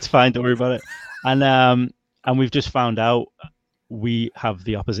 It's fine, don't worry about it. And we've just found out we have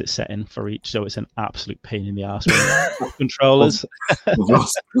the opposite setting for each, so it's an absolute pain in the ass with controllers. We've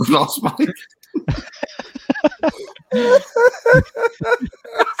lost Mike.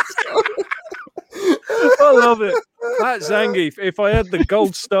 I love it. That Zangief, if I had the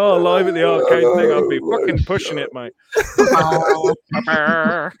gold star live at the arcade thing, I'd be fucking pushing it, mate. Oh,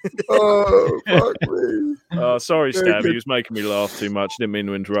 fuck me. Oh, sorry, Stab. He was making me laugh too much. Didn't mean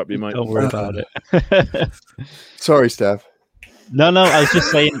to interrupt you, mate. Don't worry about it. Sorry, Stab. No, I was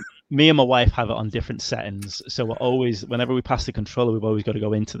just saying, me and my wife have it on different settings. So we're always, whenever we pass the controller, we've always got to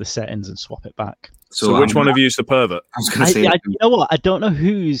go into the settings and swap it back. So which one of you is the pervert? I was going to say, you know what? I don't know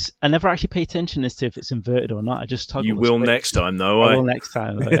who's. I never actually pay attention as to if it's inverted or not. I just toggle. You will next time, though. I will next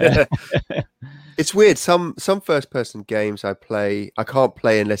time. Yeah. It's weird. Some first-person games I can't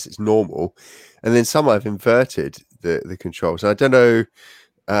play unless it's normal, and then some I've inverted the controls. I don't know,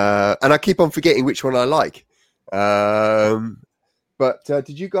 and I keep on forgetting which one I like. But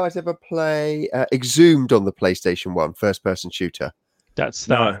did you guys ever play Exhumed on the PlayStation 1, first-person shooter? That's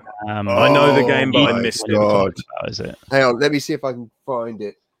no. I know the game, but I missed it. About, is it. Hang on, let me see if I can find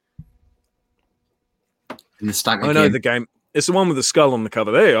it. In the stack I know the game. It's the one with the skull on the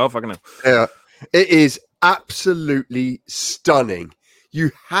cover. There you are. Fucking hell. Yeah, it is absolutely stunning. You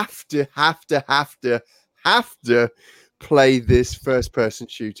have to play this first-person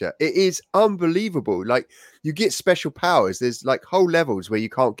shooter. It is unbelievable. Like, you get special powers. There's like whole levels where you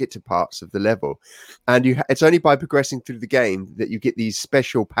can't get to parts of the level, and it's only by progressing through the game that you get these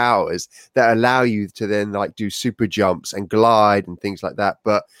special powers that allow you to then like do super jumps and glide and things like that.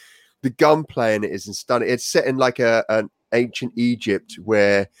 But the gunplay in it is stunning. It's set in like an ancient Egypt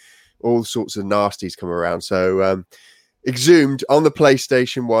where all sorts of nasties come around. So Exhumed on the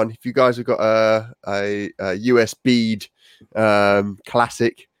PlayStation 1. If you guys have got a USB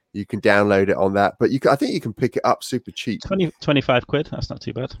classic, You can download it on that, but I think you can pick it up super cheap. 25 quid. That's not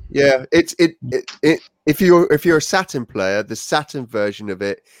too bad. Yeah, if you're a Saturn player, the Saturn version of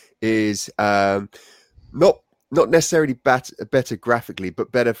it is not necessarily better graphically,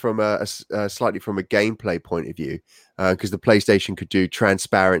 but better from a slightly from a gameplay point of view, because the PlayStation could do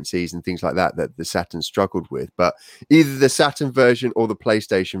transparencies and things like that the Saturn struggled with. But either the Saturn version or the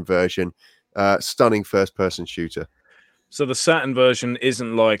PlayStation version, stunning first-person shooter. So the Saturn version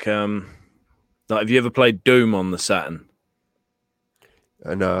isn't like have you ever played Doom on the Saturn?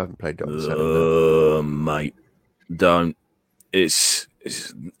 No, I haven't played Doom on the Saturn. Mate, don't. It's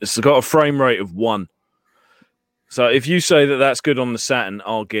got a frame rate of 1. So if you say that that's good on the Saturn,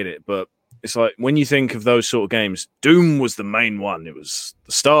 I'll get it. But it's like when you think of those sort of games, Doom was the main one. It was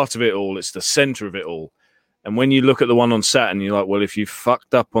the start of it all. It's the center of it all. And when you look at the one on Saturn, you're like, well, if you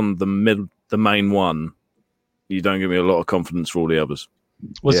fucked up on the main one, you don't give me a lot of confidence for all the others.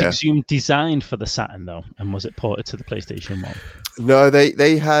 Was Exhumed designed for the Saturn though, and was it ported to the PlayStation 1? No,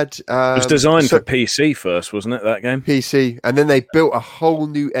 they had. It was designed for PC first, wasn't it? That game PC, and then they built a whole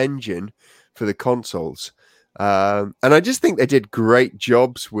new engine for the consoles. And I just think they did great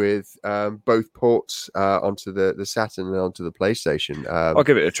jobs with both ports onto the Saturn and onto the PlayStation. I'll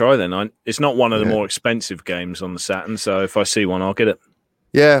give it a try then. It's not one of the more expensive games on the Saturn, so if I see one, I'll get it.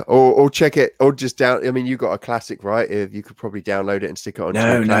 Yeah, or check it, or just down. I mean, you got a classic, right? You could probably download it and stick it on.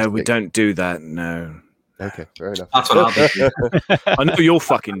 No, we don't do that. No. Okay, fair enough. That's what I'll do. I know you'll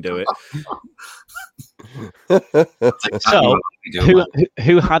fucking do it. So,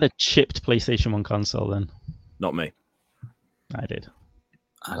 who had a chipped PlayStation 1 console then? Not me. I did.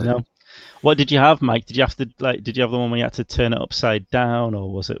 No. What did you have, Mike? Did you have the one where you had to turn it upside down, or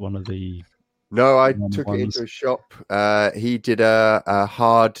was it one of the? No, I took it into a shop. He did a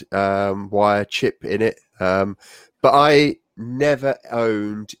hard wire chip in it, but I never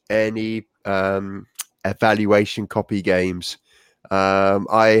owned any evaluation copy games.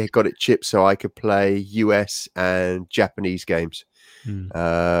 I got it chipped so I could play US and Japanese games.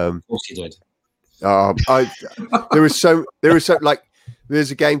 Of course you did. There was so like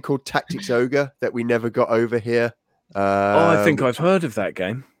there's a game called Tactics Ogre that we never got over here. I think I've heard of that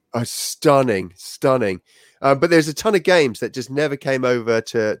game. Stunning. But there's a ton of games that just never came over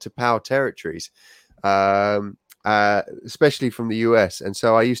to PAL territories, especially from the US. And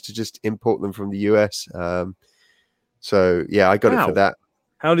so I used to just import them from the US. So yeah, I got it for that.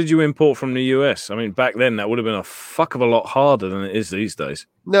 How did you import from the US? I mean, back then that would have been a fuck of a lot harder than it is these days.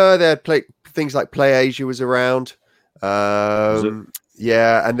 No, they had things like PlayAsia was around.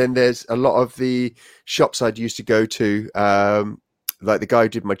 Yeah, and then there's a lot of the shops I'd used to go to. Like the guy who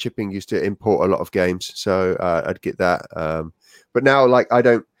did my chipping used to import a lot of games, so I'd get that. But now, like,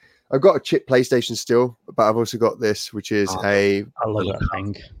 I've got a chip PlayStation still, but I've also got this, which is I love that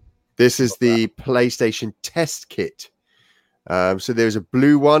thing. This is the PlayStation test kit. So there's a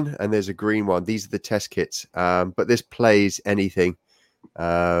blue one and there's a green one. These are the test kits, but this plays anything,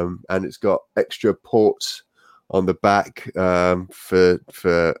 and it's got extra ports on the back for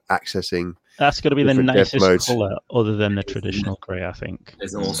accessing. That's going to be the nicest color, other than the traditional grey, I think.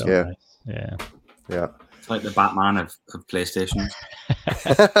 It's awesome. Yeah. It's like the Batman of PlayStation.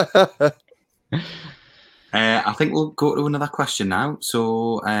 I think we'll go to another question now.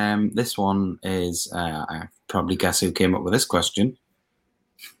 So this one is, I probably guess who came up with this question.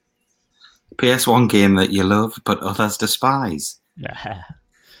 PS1 game that you love but others despise. Yeah,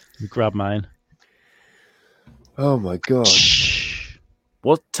 you grab mine. Oh my god!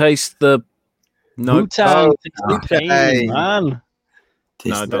 What taste the? No, Wu-Tang, pain, man.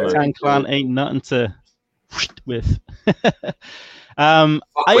 No, Wu-Tang Clan ain't nothing to with. I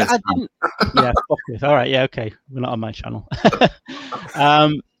didn't. Yeah, fuck with. All right, yeah, okay. We're not on my channel.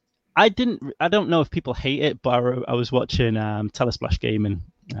 I don't know if people hate it, but I was watching Telesplash Gaming.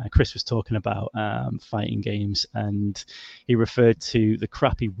 Chris was talking about fighting games, and he referred to the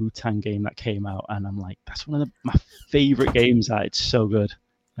crappy Wu-Tang game that came out, and I'm like, that's one of my favorite games. It's so good.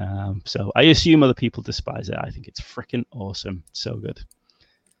 So I assume other people despise it. I think it's freaking awesome. So good.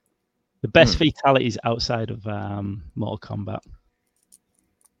 The best fatalities outside of Mortal Kombat.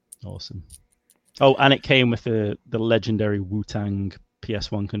 Awesome. Oh, and it came with the legendary Wu-Tang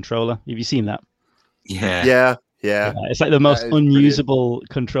PS1 controller. Have you seen that? Yeah. It's like the most unusable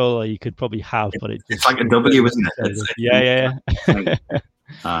controller you could probably have, but it's like a W, isn't it? Yeah.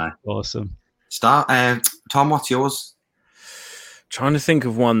 Awesome. Tom, what's yours? Trying to think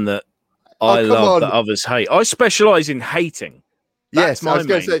of one that I love that others hate. I specialize in hating. That's my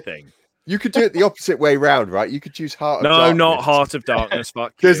main thing. You could do it the opposite way round, right? You could choose Heart of No, Darkness. not Heart of Darkness.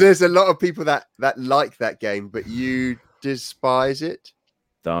 Fuck. Because there's a lot of people that like that game, but you despise it.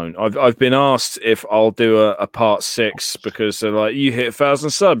 Don't. I've been asked if I'll do a part 6 because they're like, you hit 1,000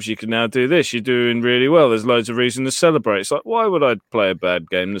 subs, you can now do this. You're doing really well. There's loads of reason to celebrate. It's like, why would I play a bad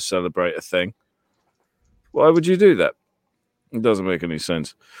game to celebrate a thing? Why would you do that? It doesn't make any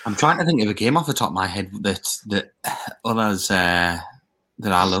sense. I'm trying to think of a game off the top of my head that others that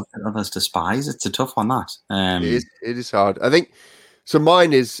I love, that others despise. It's a tough one. That it is hard. I think so.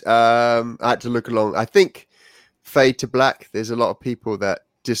 Mine is. I had to look along. I think Fade to Black. There's a lot of people that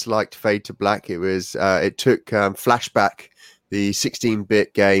disliked Fade to Black. It was. It took Flashback, the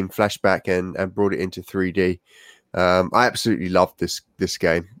 16-bit game, Flashback, and brought it into 3D. I absolutely loved this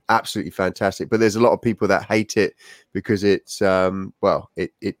game. Absolutely fantastic. But there's a lot of people that hate it because it's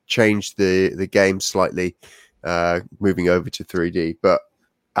it changed the game slightly, moving over to 3D. But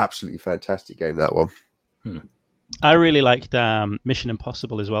absolutely fantastic game, that one. I really liked Mission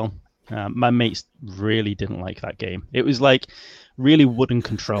Impossible as well. My mates really didn't like that game. It was like really wooden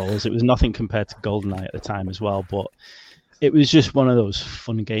controls. It was nothing compared to GoldenEye at the time as well, but it was just one of those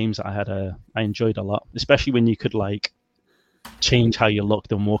fun games that I enjoyed a lot, especially when you could like change how you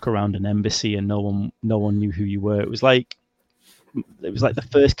looked and walk around an embassy and no one knew who you were. It was like the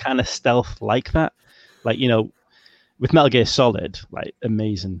first kind of stealth like that. Like, you know, with Metal Gear Solid, like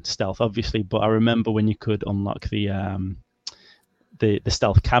amazing stealth, obviously, but I remember when you could unlock the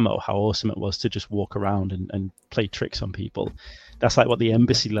stealth camo, how awesome it was to just walk around and play tricks on people. That's like what the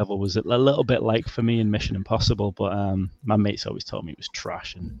embassy level was a little bit like for me in Mission Impossible, but my mates always told me it was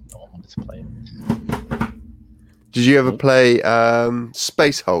trash and no one wanted to play it. Did you ever play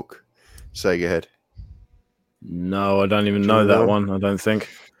Space Hulk, Sega Head? No, I don't even know that one, I don't think.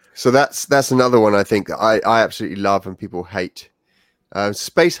 So that's another one I think I absolutely love and people hate.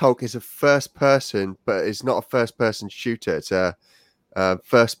 Space Hulk is a first person, but it's not a first person shooter. It's a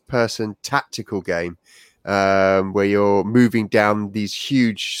first person tactical game where you're moving down these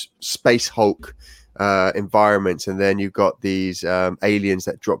huge Space Hulk environments, and then you've got these aliens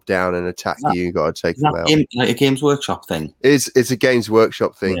that drop down and attack you. You got to take them out. Like a Games Workshop thing. It's a Games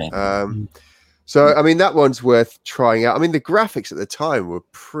Workshop thing. Yeah. So I mean that one's worth trying out. I mean the graphics at the time were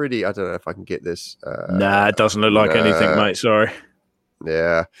pretty. I don't know if I can get this. Nah, it doesn't look like anything, mate. Sorry.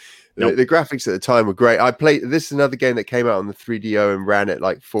 Yeah. Nope. The graphics at the time were great. I played this is another game that came out on the 3DO and ran at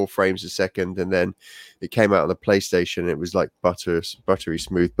like 4 frames a second, and then it came out on the PlayStation. And it was like buttery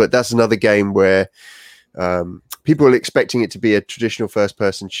smooth. But that's another game where people are expecting it to be a traditional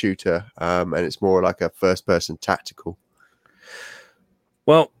first-person shooter, and it's more like a first-person tactical.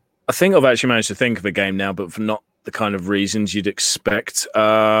 Well, I think I've actually managed to think of a game now, but for not the kind of reasons you'd expect.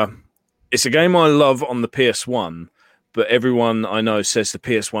 It's a game I love on the PS1. But everyone I know says the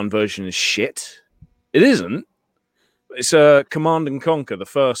PS1 version is shit. It isn't. It's Command and Conquer, the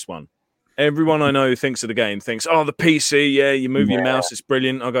first one. Everyone I know who thinks of the game thinks, oh, the PC, yeah, you move your mouse, it's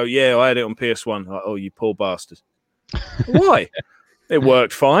brilliant. I go, yeah, I had it on PS1. Like, oh, you poor bastard. Why? It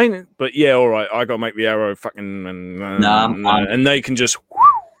worked fine, but yeah, all right, I got to make the arrow fucking... and they can just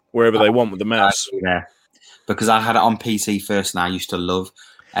wherever they want with the mouse. Yeah, because I had it on PC first, and I used to love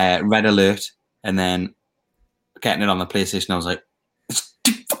Red Alert, and then getting it on the PlayStation, I was like, it's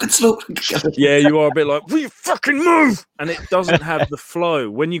too fucking slow. Yeah, you are a bit like, will you fucking move? And it doesn't have the flow.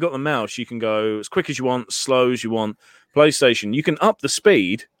 When you got the mouse, you can go as quick as you want, slow as you want. PlayStation, you can up the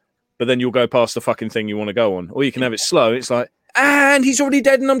speed, but then you'll go past the fucking thing you want to go on. Or you can have it slow. It's like, and he's already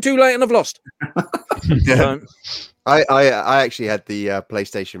dead and I'm too late and I've lost. Yeah. I actually had the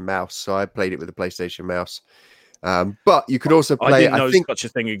PlayStation mouse, so I played it with the PlayStation mouse. But you could also play... I didn't know such a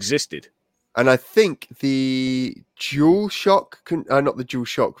thing existed. And I think the DualShock, not the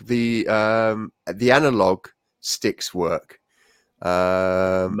DualShock, the analog sticks work.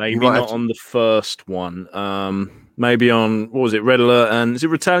 Maybe not on the first one. Maybe on, what was it, Red Alert, and is it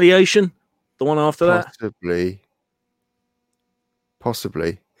Retaliation? The one after that?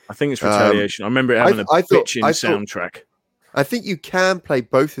 Possibly. I think it's Retaliation. I remember it having a bitchin' soundtrack. I think you can play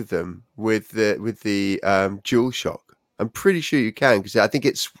both of them with the DualShock. I'm pretty sure you can, because I think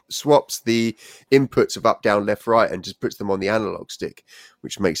it swaps the inputs of up, down, left, right, and just puts them on the analog stick,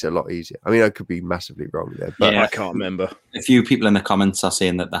 which makes it a lot easier. I mean, I could be massively wrong there, but I can't remember. A few people in the comments are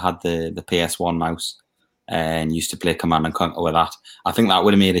saying that they had the PS1 mouse and used to play Command and Conquer with that. I think that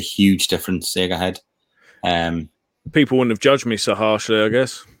would have made a huge difference, Sega Head. People wouldn't have judged me so harshly, I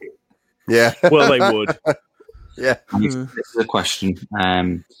guess. Yeah. Well, they would. Yeah. This is a question.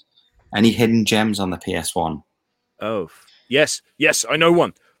 Any hidden gems on the PS1? Oh, yes, I know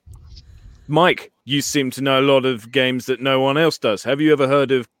one. Mike, you seem to know a lot of games that no one else does. Have you ever heard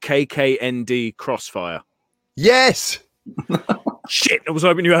of KKND Crossfire? Yes! Shit, I was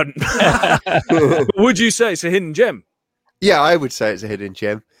hoping you hadn't. Would you say it's a hidden gem? Yeah, I would say it's a hidden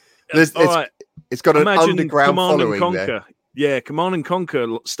gem. All right. It's got an Imagine underground Command and following Conquer. there. Yeah, Command and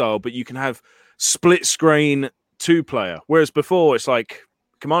Conquer style, but you can have split screen 2-player. Whereas before it's like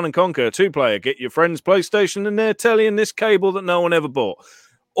Command and Conquer 2-player, get your friend's PlayStation and their telly and this cable that no one ever bought.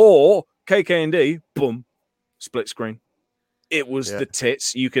 Or KK&D, boom, split screen. It was the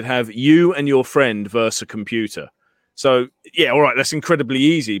tits. You could have you and your friend versus a computer. So, yeah, all right, that's incredibly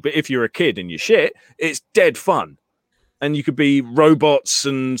easy. But if you're a kid and you're shit, it's dead fun. And you could be robots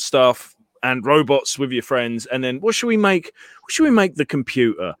and stuff and robots with your friends. And then what should we make? What should we make the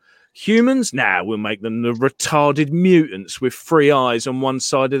computer? Humans? Nah, we'll make them the retarded mutants with 3 eyes on one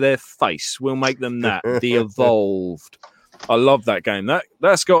side of their face. We'll make them that. The Evolved. I love that game.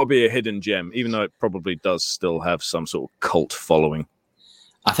 That's got to be a hidden gem, even though it probably does still have some sort of cult following.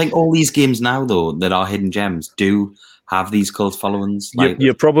 I think all these games now, though, that are hidden gems do have these cult followings. Like,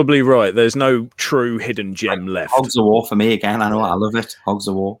 You're probably right. There's no true hidden gem left. Hogs of War for me, again. I know, I love it. Hogs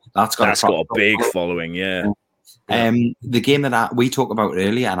of War. That's got a big following, yeah. The game that we talked about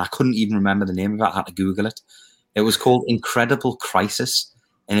earlier, and I couldn't even remember the name of it. I had to Google it. It was called Incredible Crisis.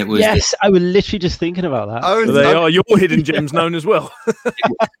 And it was I was literally just thinking about that. Oh, they are your hidden gems known as well.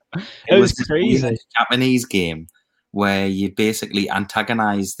 It was crazy. This Japanese game where you basically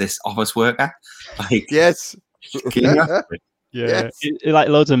antagonize this office worker. Like, yes. Yeah. Yes. It like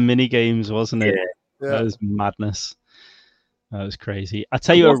loads of mini games, wasn't it? Yeah. That was madness. That was crazy. I'll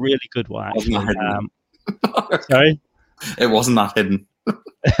tell you a really good one, actually. Sorry? It wasn't that hidden.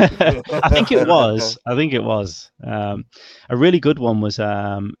 I think it was. A really good one was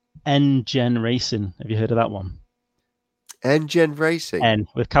N-Gen Racing. Have you heard of that one? N-Gen Racing? N,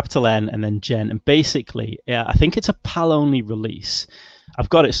 with capital N and then Gen. And basically, I think it's a PAL-only release. I've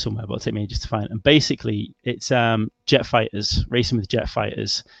got it somewhere, but it'll take me ages to find it. And basically, it's jet fighters, racing with jet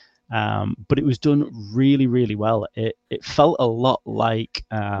fighters. But it was done really, really well. It felt a lot like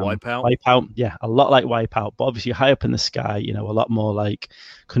Wipeout. Yeah, a lot like Wipeout, but obviously high up in the sky, a lot more like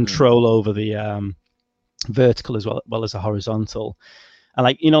control over the vertical as well as the horizontal.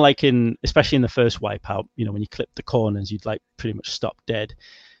 And especially in the first Wipeout, when you clip the corners, you'd like pretty much stop dead.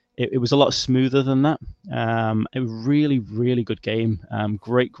 It was a lot smoother than that. It was really, really good game.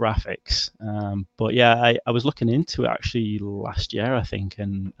 Great graphics. But yeah, I was looking into it actually last year, I think,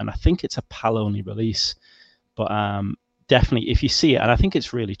 and I think it's a PAL-only release. But definitely, if you see it, and I think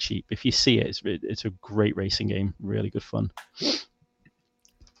it's really cheap. If you see it, it's a great racing game. Really good fun.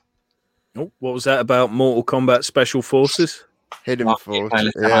 Oh, what was that about Mortal Kombat Special Forces? Hidden Force.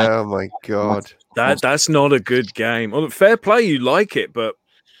 Yeah, oh my god. That's not a good game. Well, fair play, you like it, but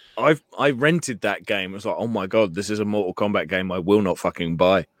I rented that game. I was like, oh my god, this is a Mortal Kombat game I will not fucking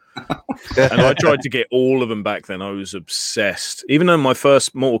buy. And I tried to get all of them back then. I was obsessed. Even though my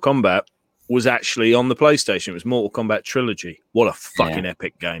first Mortal Kombat was actually on the PlayStation. It was Mortal Kombat Trilogy. What a fucking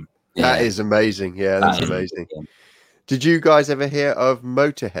epic game. That is amazing. Yeah, that's amazing. Did you guys ever hear of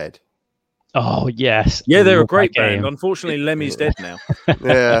Motorhead? Oh, yes. Yeah, they're a great band. Unfortunately, Lemmy's dead now.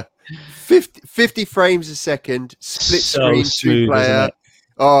 Yeah. 50 frames a second, split screen, smooth, 2-player.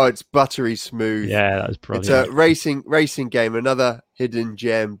 Oh, it's buttery smooth. Yeah, that was brilliant. It's a racing game, another hidden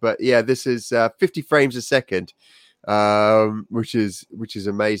gem. But yeah, this is 50 frames a second, which is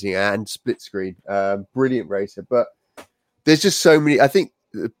amazing, and split screen. Brilliant racer. But there's just so many. I think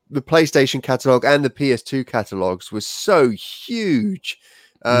the PlayStation catalog and the PS2 catalogs was so huge.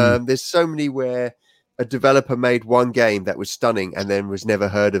 There's so many where a developer made one game that was stunning and then was never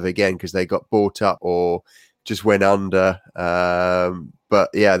heard of again because they got bought up or just went under. But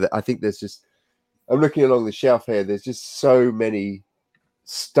yeah, I think there's just, I'm looking along the shelf here. There's just so many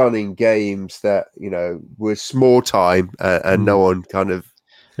stunning games that, were small time and no one kind of.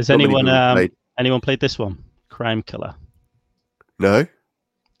 Has anyone played this one? Crime Killer. No.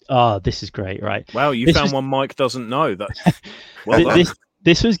 Oh, this is great, right? Wow, you found one Mike doesn't know.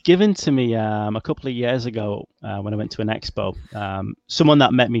 This was given to me a couple of years ago when I went to an expo. Someone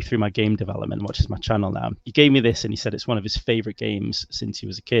that met me through my game development, watches my channel now. He gave me this and he said it's one of his favorite games since he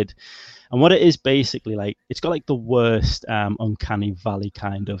was a kid. And what it is basically it's got the worst Uncanny Valley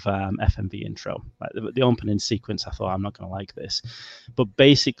kind of FMV intro. Like the opening sequence, I thought I'm not going to like this. But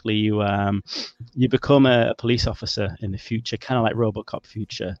basically you become a police officer in the future, kind of like RoboCop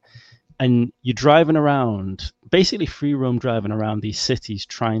future. And you're driving around, basically free roam driving around these cities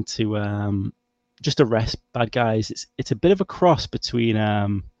trying to just arrest bad guys. It's a bit of a cross between,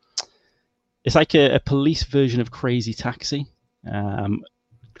 it's like a police version of Crazy Taxi.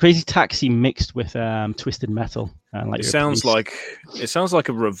 Crazy Taxi mixed with Twisted Metal. It sounds like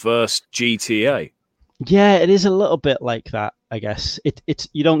a reverse GTA. Yeah, it is a little bit like that, I guess. It's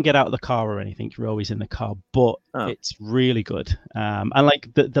you don't get out of the car or anything. You're always in the car, but it's really good. And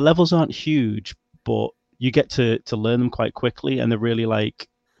like the levels aren't huge, but you get to learn them quite quickly, and they're really like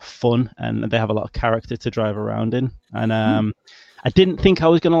fun, and they have a lot of character to drive around in. And I didn't think I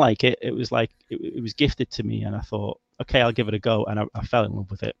was gonna like it. It was like it was gifted to me, and I thought, okay, I'll give it a go, and I fell in love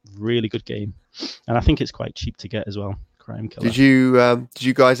with it. Really good game, and I think it's quite cheap to get as well. Crime Killer. Did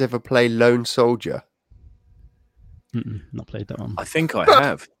you guys ever play Lone Soldier? Not played that one. I think I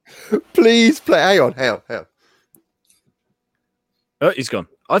have. Please play. Hang on. Oh, he's gone.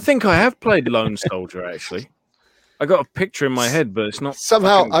 I think I have played Lone Soldier, actually. I got a picture in my head, but it's not.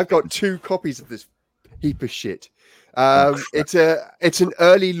 Somehow I've got 2 copies of this heap of shit. It's an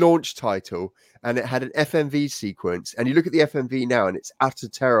early launch title, and it had an FMV sequence. And you look at the FMV now, and it's utter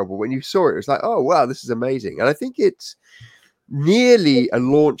terrible. When you saw it, it was like, oh wow, this is amazing. And I think it's nearly a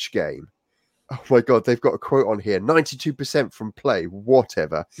launch game. Oh my God, they've got a quote on here, 92% from play,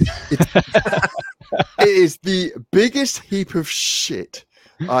 whatever. It is the biggest heap of shit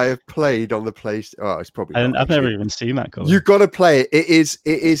I have played on the PlayStation. Oh, it's probably. I've never even seen that. Colin. You've got to play it. It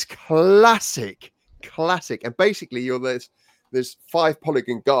is classic. And basically, you're this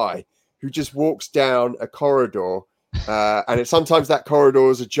 5-polygon guy who just walks down a corridor, and sometimes that corridor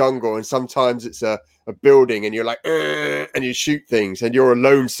is a jungle, and sometimes it's a building, and you're like, and you shoot things, and you're a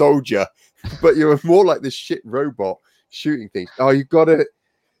lone soldier. But you're more like this shit robot shooting things. Oh, you got to.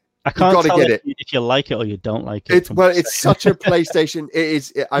 I can't tell if you like it or you don't like it. It's such a PlayStation.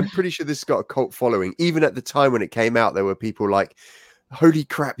 I'm pretty sure this has got a cult following. Even at the time when it came out, there were people like, "Holy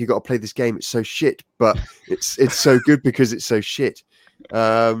crap, you got to play this game! It's so shit, but it's so good because it's so shit."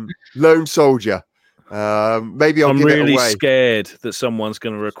 Lone Soldier. Maybe I'm really scared that someone's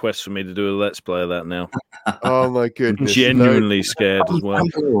going to request for me to do a let's play of that now. Oh my goodness! Genuinely scared as well.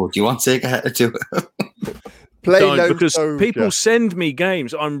 Do you want Sega to do it? Don't, because people send me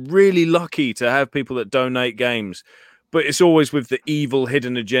games. I'm really lucky to have people that donate games, but it's always with the evil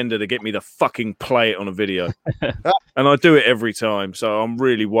hidden agenda to get me to fucking play it on a video. And I do it every time, so I'm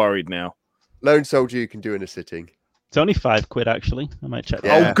really worried now. Lone Soldier you can do in a sitting. It's only £5 actually. I might check that.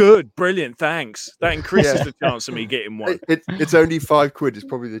 Yeah. Oh, good. Brilliant. Thanks. That increases the chance of me getting one. It's only £5. It's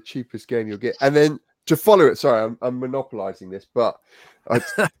probably the cheapest game you'll get. And then to follow it, sorry, I'm monopolizing this, but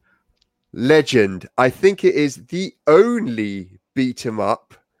Legend. I think it is the only beat 'em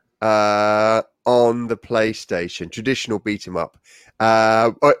up on the PlayStation, traditional beat 'em up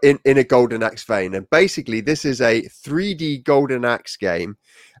in a Golden Axe vein. And basically, this is a 3D Golden Axe game.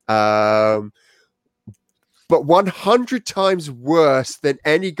 But 100 times worse than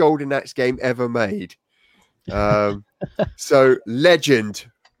any Golden Axe game ever made. So, Legend.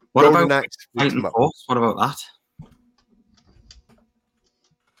 What Golden about Axe? What about that?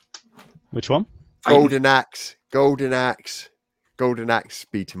 Which one? Golden Axe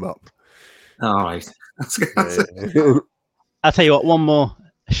beat 'em up. All right. I'll tell you what, one more.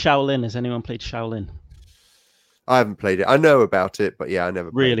 Shaolin. Has anyone played Shaolin? I haven't played it. I know about it, but yeah, I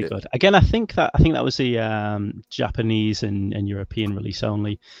never played really good. Again, I think that was the Japanese and European release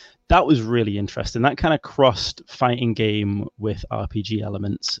only. That was really interesting. That kind of crossed fighting game with RPG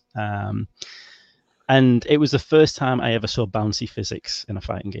elements. And it was the first time I ever saw bouncy physics in a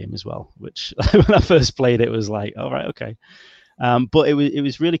fighting game as well, which when I first played it was like, all right, okay. But it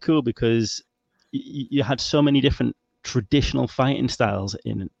was really cool because you had so many different traditional fighting styles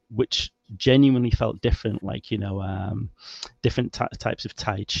in which genuinely felt different, like, different types of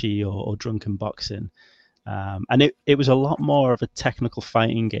Tai Chi or drunken boxing. And it was a lot more of a technical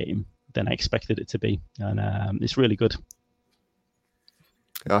fighting game than I expected it to be. And it's really good.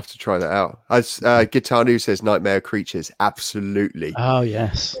 I have to try that out. As Gitanu says, Nightmare Creatures, absolutely. Oh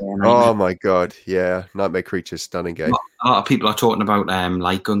yes. Oh my god, yeah, Nightmare Creatures, stunning game. A lot of people are talking about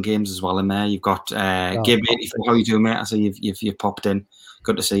light gun games as well in there. You've got Game 84. How you doing, mate? I see you've popped in.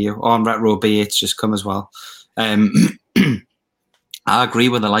 Good to see you. On Retro B, it's just come as well. I agree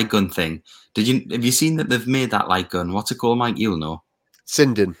with the light gun thing. Have you seen that they've made that light gun? What's it called, Mike? You'll know.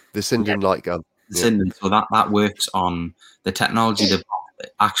 The Sinden light gun. Yeah. Sinden. So that works on the technology that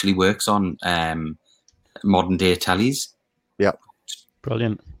actually works on modern day tellies. Yeah,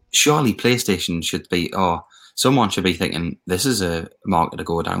 brilliant. Surely PlayStation should be, or someone should be thinking, this is a market to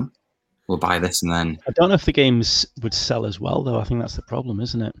go down. We'll buy this and then. I don't know if the games would sell as well, though. I think that's the problem,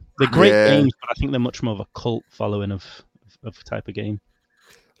 isn't it? They're great games, but I think they're much more of a cult following of type of game.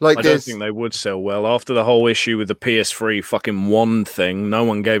 I don't think they would sell well. After the whole issue with the PS3 fucking wand thing, no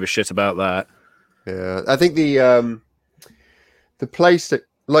one gave a shit about that. Yeah, I think the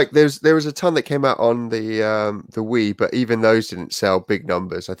Like there was a ton that came out on the Wii, but even those didn't sell big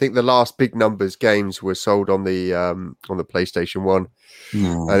numbers. I think the last big numbers games were sold on the PlayStation 1.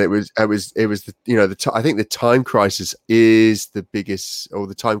 And it was the, you know, I think the Time Crisis is the biggest, or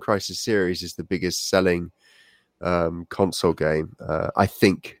the Time Crisis series is the biggest selling console game. I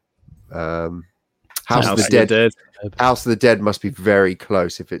think House of the Dead. House of the Dead must be very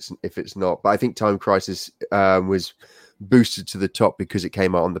close if it's not. But I think Time Crisis was boosted to the top because it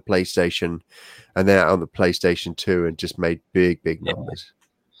came out on the PlayStation and then out on the PlayStation 2 and just made big numbers.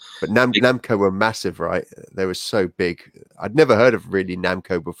 But Namco were massive, right? They were so big. I'd never heard of really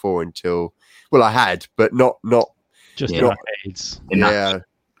Namco before until, well, I had, but not just not, arcades. Yeah.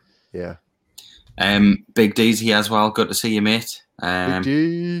 Big D's here as well. Good to see you, mate. Big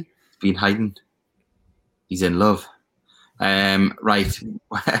D. Been hiding. He's in love. Right.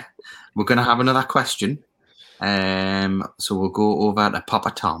 We're going to have another question. So we'll go over to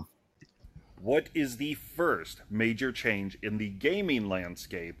Papa Tom. What is the first major change in the gaming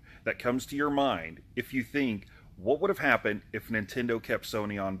landscape that comes to your mind if you think, what would have happened if Nintendo kept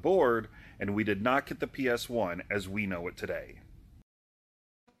Sony on board and we did not get the PS1 as we know it today?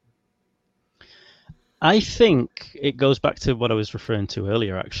 I think it goes back to what I was referring to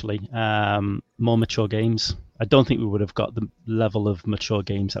earlier, actually. More mature games. I don't think we would have got the level of mature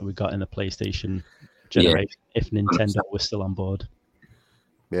games that we got in the PlayStation generation if Nintendo was still on board.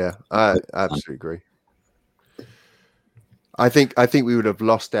 Yeah, I absolutely agree. I think we would have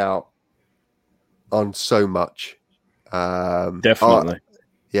lost out on so much. Definitely.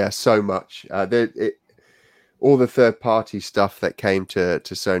 So much. All the third-party stuff that came to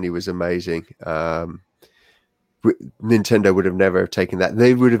Sony was amazing. Nintendo would have never have taken that.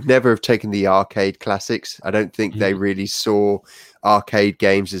 They would have never have taken the arcade classics. I don't think they really saw arcade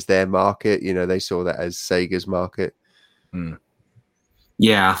games as their market. You know, they saw that as Sega's market.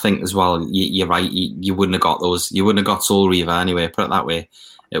 Yeah, I think as well. You're right. You wouldn't have got those. You wouldn't have got Soul Reaver anyway. Put it that way.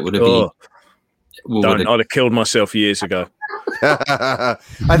 It would have been. I'd have killed myself years ago. I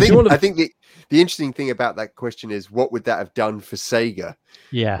think the interesting thing about that question is, what would that have done for Sega?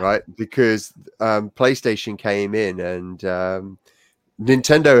 Yeah. Right. Because PlayStation came in and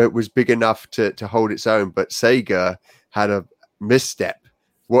Nintendo was big enough to hold its own, but Sega had a misstep.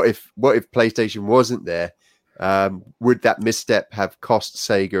 What if PlayStation wasn't there? Would that misstep have cost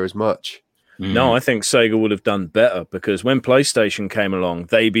Sega as much? No, I think Sega would have done better, because when PlayStation came along,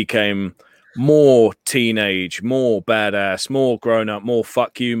 they became more teenage, more badass, more grown up, more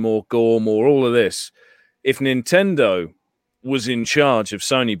fuck you, more gore, more all of this. If Nintendo was in charge of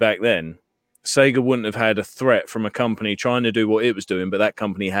Sony back then, Sega wouldn't have had a threat from a company trying to do what it was doing, but that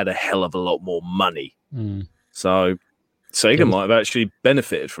company had a hell of a lot more money. So Sega might have actually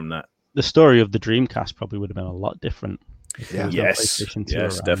benefited from that. The story of the Dreamcast probably would have been a lot different. Yes,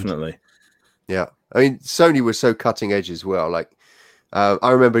 definitely. Yeah. I mean, Sony was so cutting edge as well. Like,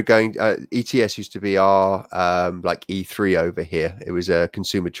 I remember going, ETS used to be our like E3 over here. It was a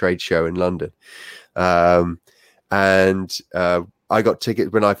consumer trade show in London. And I got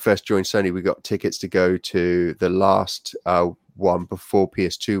tickets when I first joined Sony. We got tickets to go to the last one before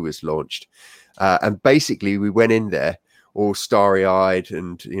PS2 was launched. And basically we went in there all starry-eyed,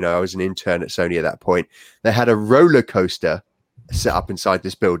 and you know, I was an intern at Sony at that point. They had a roller coaster set up inside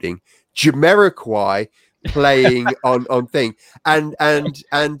this building, Jamiroquai playing on thing, and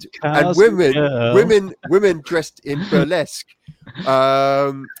women dressed in burlesque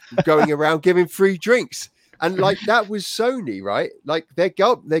going around giving free drinks. And like, that was Sony, right? Like their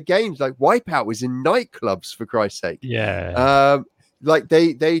games, like Wipeout, was in nightclubs, for Christ's sake. Like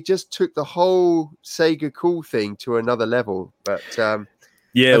they just took the whole Sega cool thing to another level. But they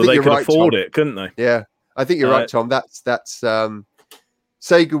could afford it, couldn't they? Yeah, I think you're right, Tom. That's Sega,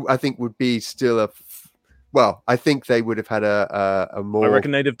 I think, would be still I think they would have had a more. I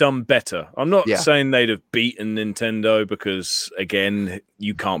reckon they'd have done better. I'm not saying they'd have beaten Nintendo, because again,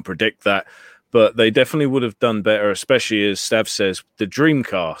 you can't predict that. But they definitely would have done better, especially as Stav says, the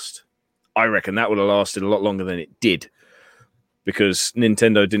Dreamcast. I reckon that would have lasted a lot longer than it did, because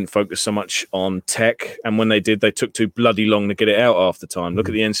Nintendo didn't focus so much on tech, and when they did, they took too bloody long to get it out half the time. Look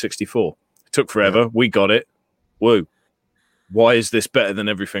at the N64. It took forever. We got it. Woo. Why is this better than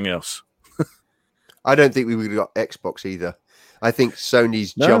everything else? I don't think we would have got Xbox either. I think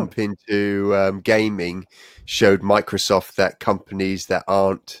Sony's jump into gaming showed Microsoft that companies that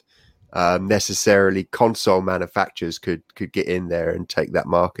aren't necessarily console manufacturers could get in there and take that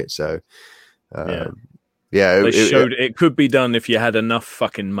market. So it could be done if you had enough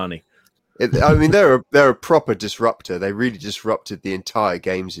fucking money. I mean, they're a proper disruptor. They really disrupted the entire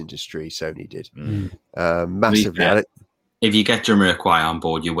games industry. Sony did massively. If you get Jamiroquai on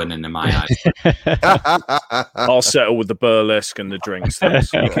board, you're winning in my eyes. I'll settle with the burlesque and the drinks.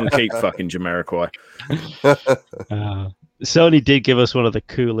 Thanks. You can keep fucking Jamiroquai. Sony did give us one of the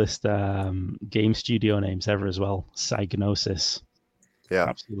coolest game studio names ever as well, Psygnosis. Yeah.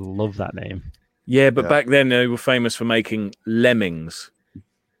 Absolutely love that name. Yeah, but back then they were famous for making Lemmings.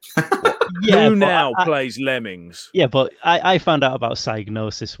 Yeah, Who now plays Lemmings? Yeah, but I found out about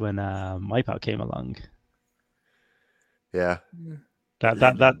Psygnosis when Wipeout came along. Yeah. That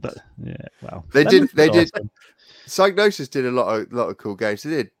yeah. Wow. They did. Awesome. Psygnosis did a lot of cool games.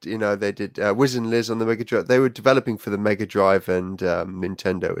 They did Wiz and Liz on the Mega Drive. They were developing for the Mega Drive and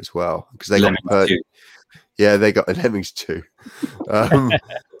Nintendo as well because they they got Lemmings too.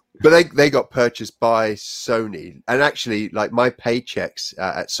 But they got purchased by Sony, and actually, like my paychecks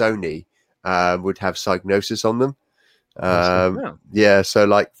at Sony would have Psygnosis on them. Yeah, so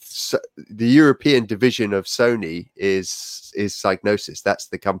like the European division of Sony is Psygnosis. That's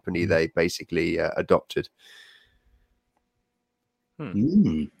the company they basically adopted.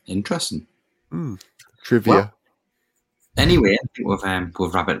 Interesting. Trivia. Well, anyway, I think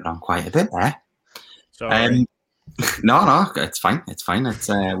we've rabbited on quite a bit there. Sorry. No, it's fine. It's fine. It's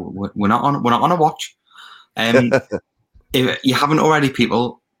we're not on a watch. If you haven't already,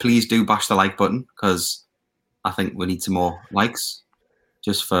 people, please do bash the like button because I think we need some more likes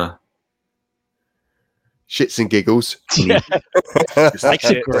just for shits and giggles. Likes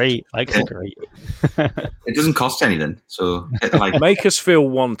are great. Likes are great. It doesn't cost anything, so hit the like. Make us feel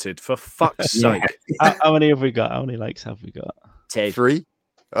wanted, for fuck's sake. How many have we got? How many likes have we got? 3.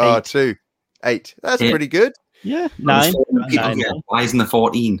 Oh, 2. 8. That's pretty good. Yeah, 9. Why isn't there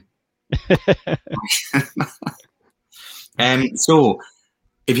 14? So,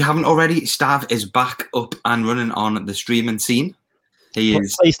 if you haven't already, Stav is back up and running on the streaming scene. He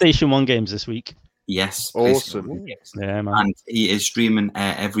is PlayStation 1 games this week. Yes, awesome. Yeah, man. And he is streaming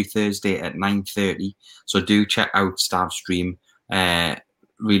every Thursday at 9:30. So do check out Stav's stream.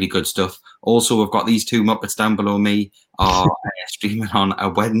 Really good stuff. Also, we've got these two Muppets down below me are streaming on a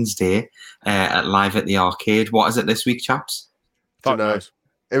Wednesday live at the arcade. What is it this week, chaps? Fuck knows.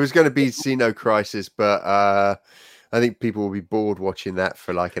 It was going to be Xeno Crisis, but I think people will be bored watching that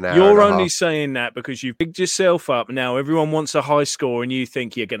for like an hour. You're only saying that because you've picked yourself up. Now everyone wants a high score and you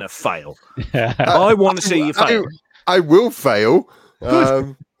think you're going to fail. I want to see you fail. I will fail.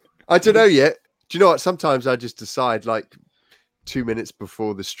 I don't know yet. Do you know what? Sometimes I just decide like 2 minutes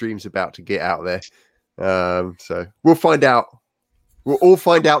before the stream's about to get out there. So we'll find out. We'll all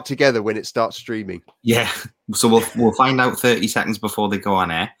find out together when it starts streaming. Yeah. So we'll find out 30 seconds before they go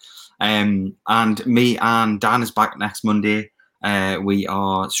on air. And me and Dan is back next Monday. We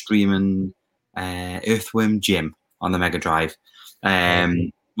are streaming Earthworm Jim on the Mega Drive,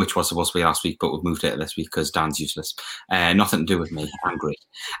 which was supposed to be last week, but we've moved it to this week because Dan's useless. Nothing to do with me. I'm great.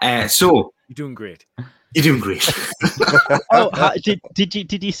 So you're doing great. You're doing great.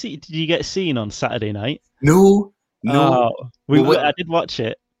 Did you get seen on Saturday night? No. I did watch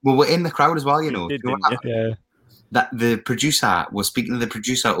it. Well, we're in the crowd as well, you know. Yeah. That the producer was speaking to the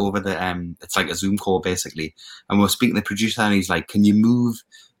producer over the it's like a Zoom call basically, and we're speaking to the producer, and he's like, "Can you move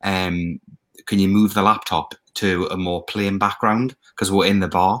the laptop to a more plain background because we're in the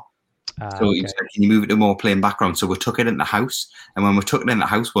bar?" So he was like, "Can you move it to a more plain background?" So we took it in the house, and when we took it in the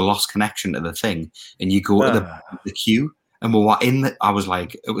house, we lost connection to the thing, and you go to the queue, and we were in the. I was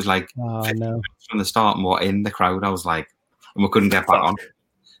like, it was like 50 minutes from the start, and we're in the crowd. I was like, and we couldn't get back on.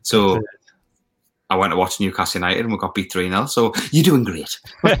 So I went to watch Newcastle United and we got beat 3-0. So you're doing great.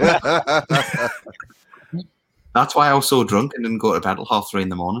 That's why I was so drunk and didn't go to bed till 3:30 in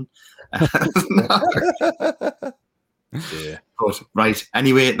the morning. Yeah. But right.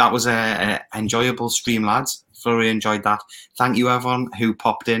 Anyway, that was a enjoyable stream, lads. Thoroughly enjoyed that. Thank you, everyone who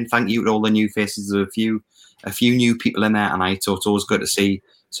popped in. Thank you to all the new faces. There's a few new people in there tonight, so it's always good to see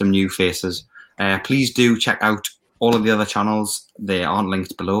some new faces. Please do check out all of the other channels. They aren't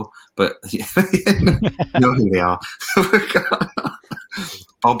linked below, but you know who they are.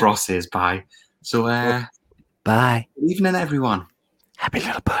 Bob Ross says bye. So, bye. Good evening, everyone. Happy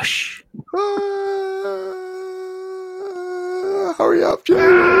little push. Hurry up,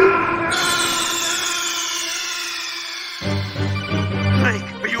 Jay.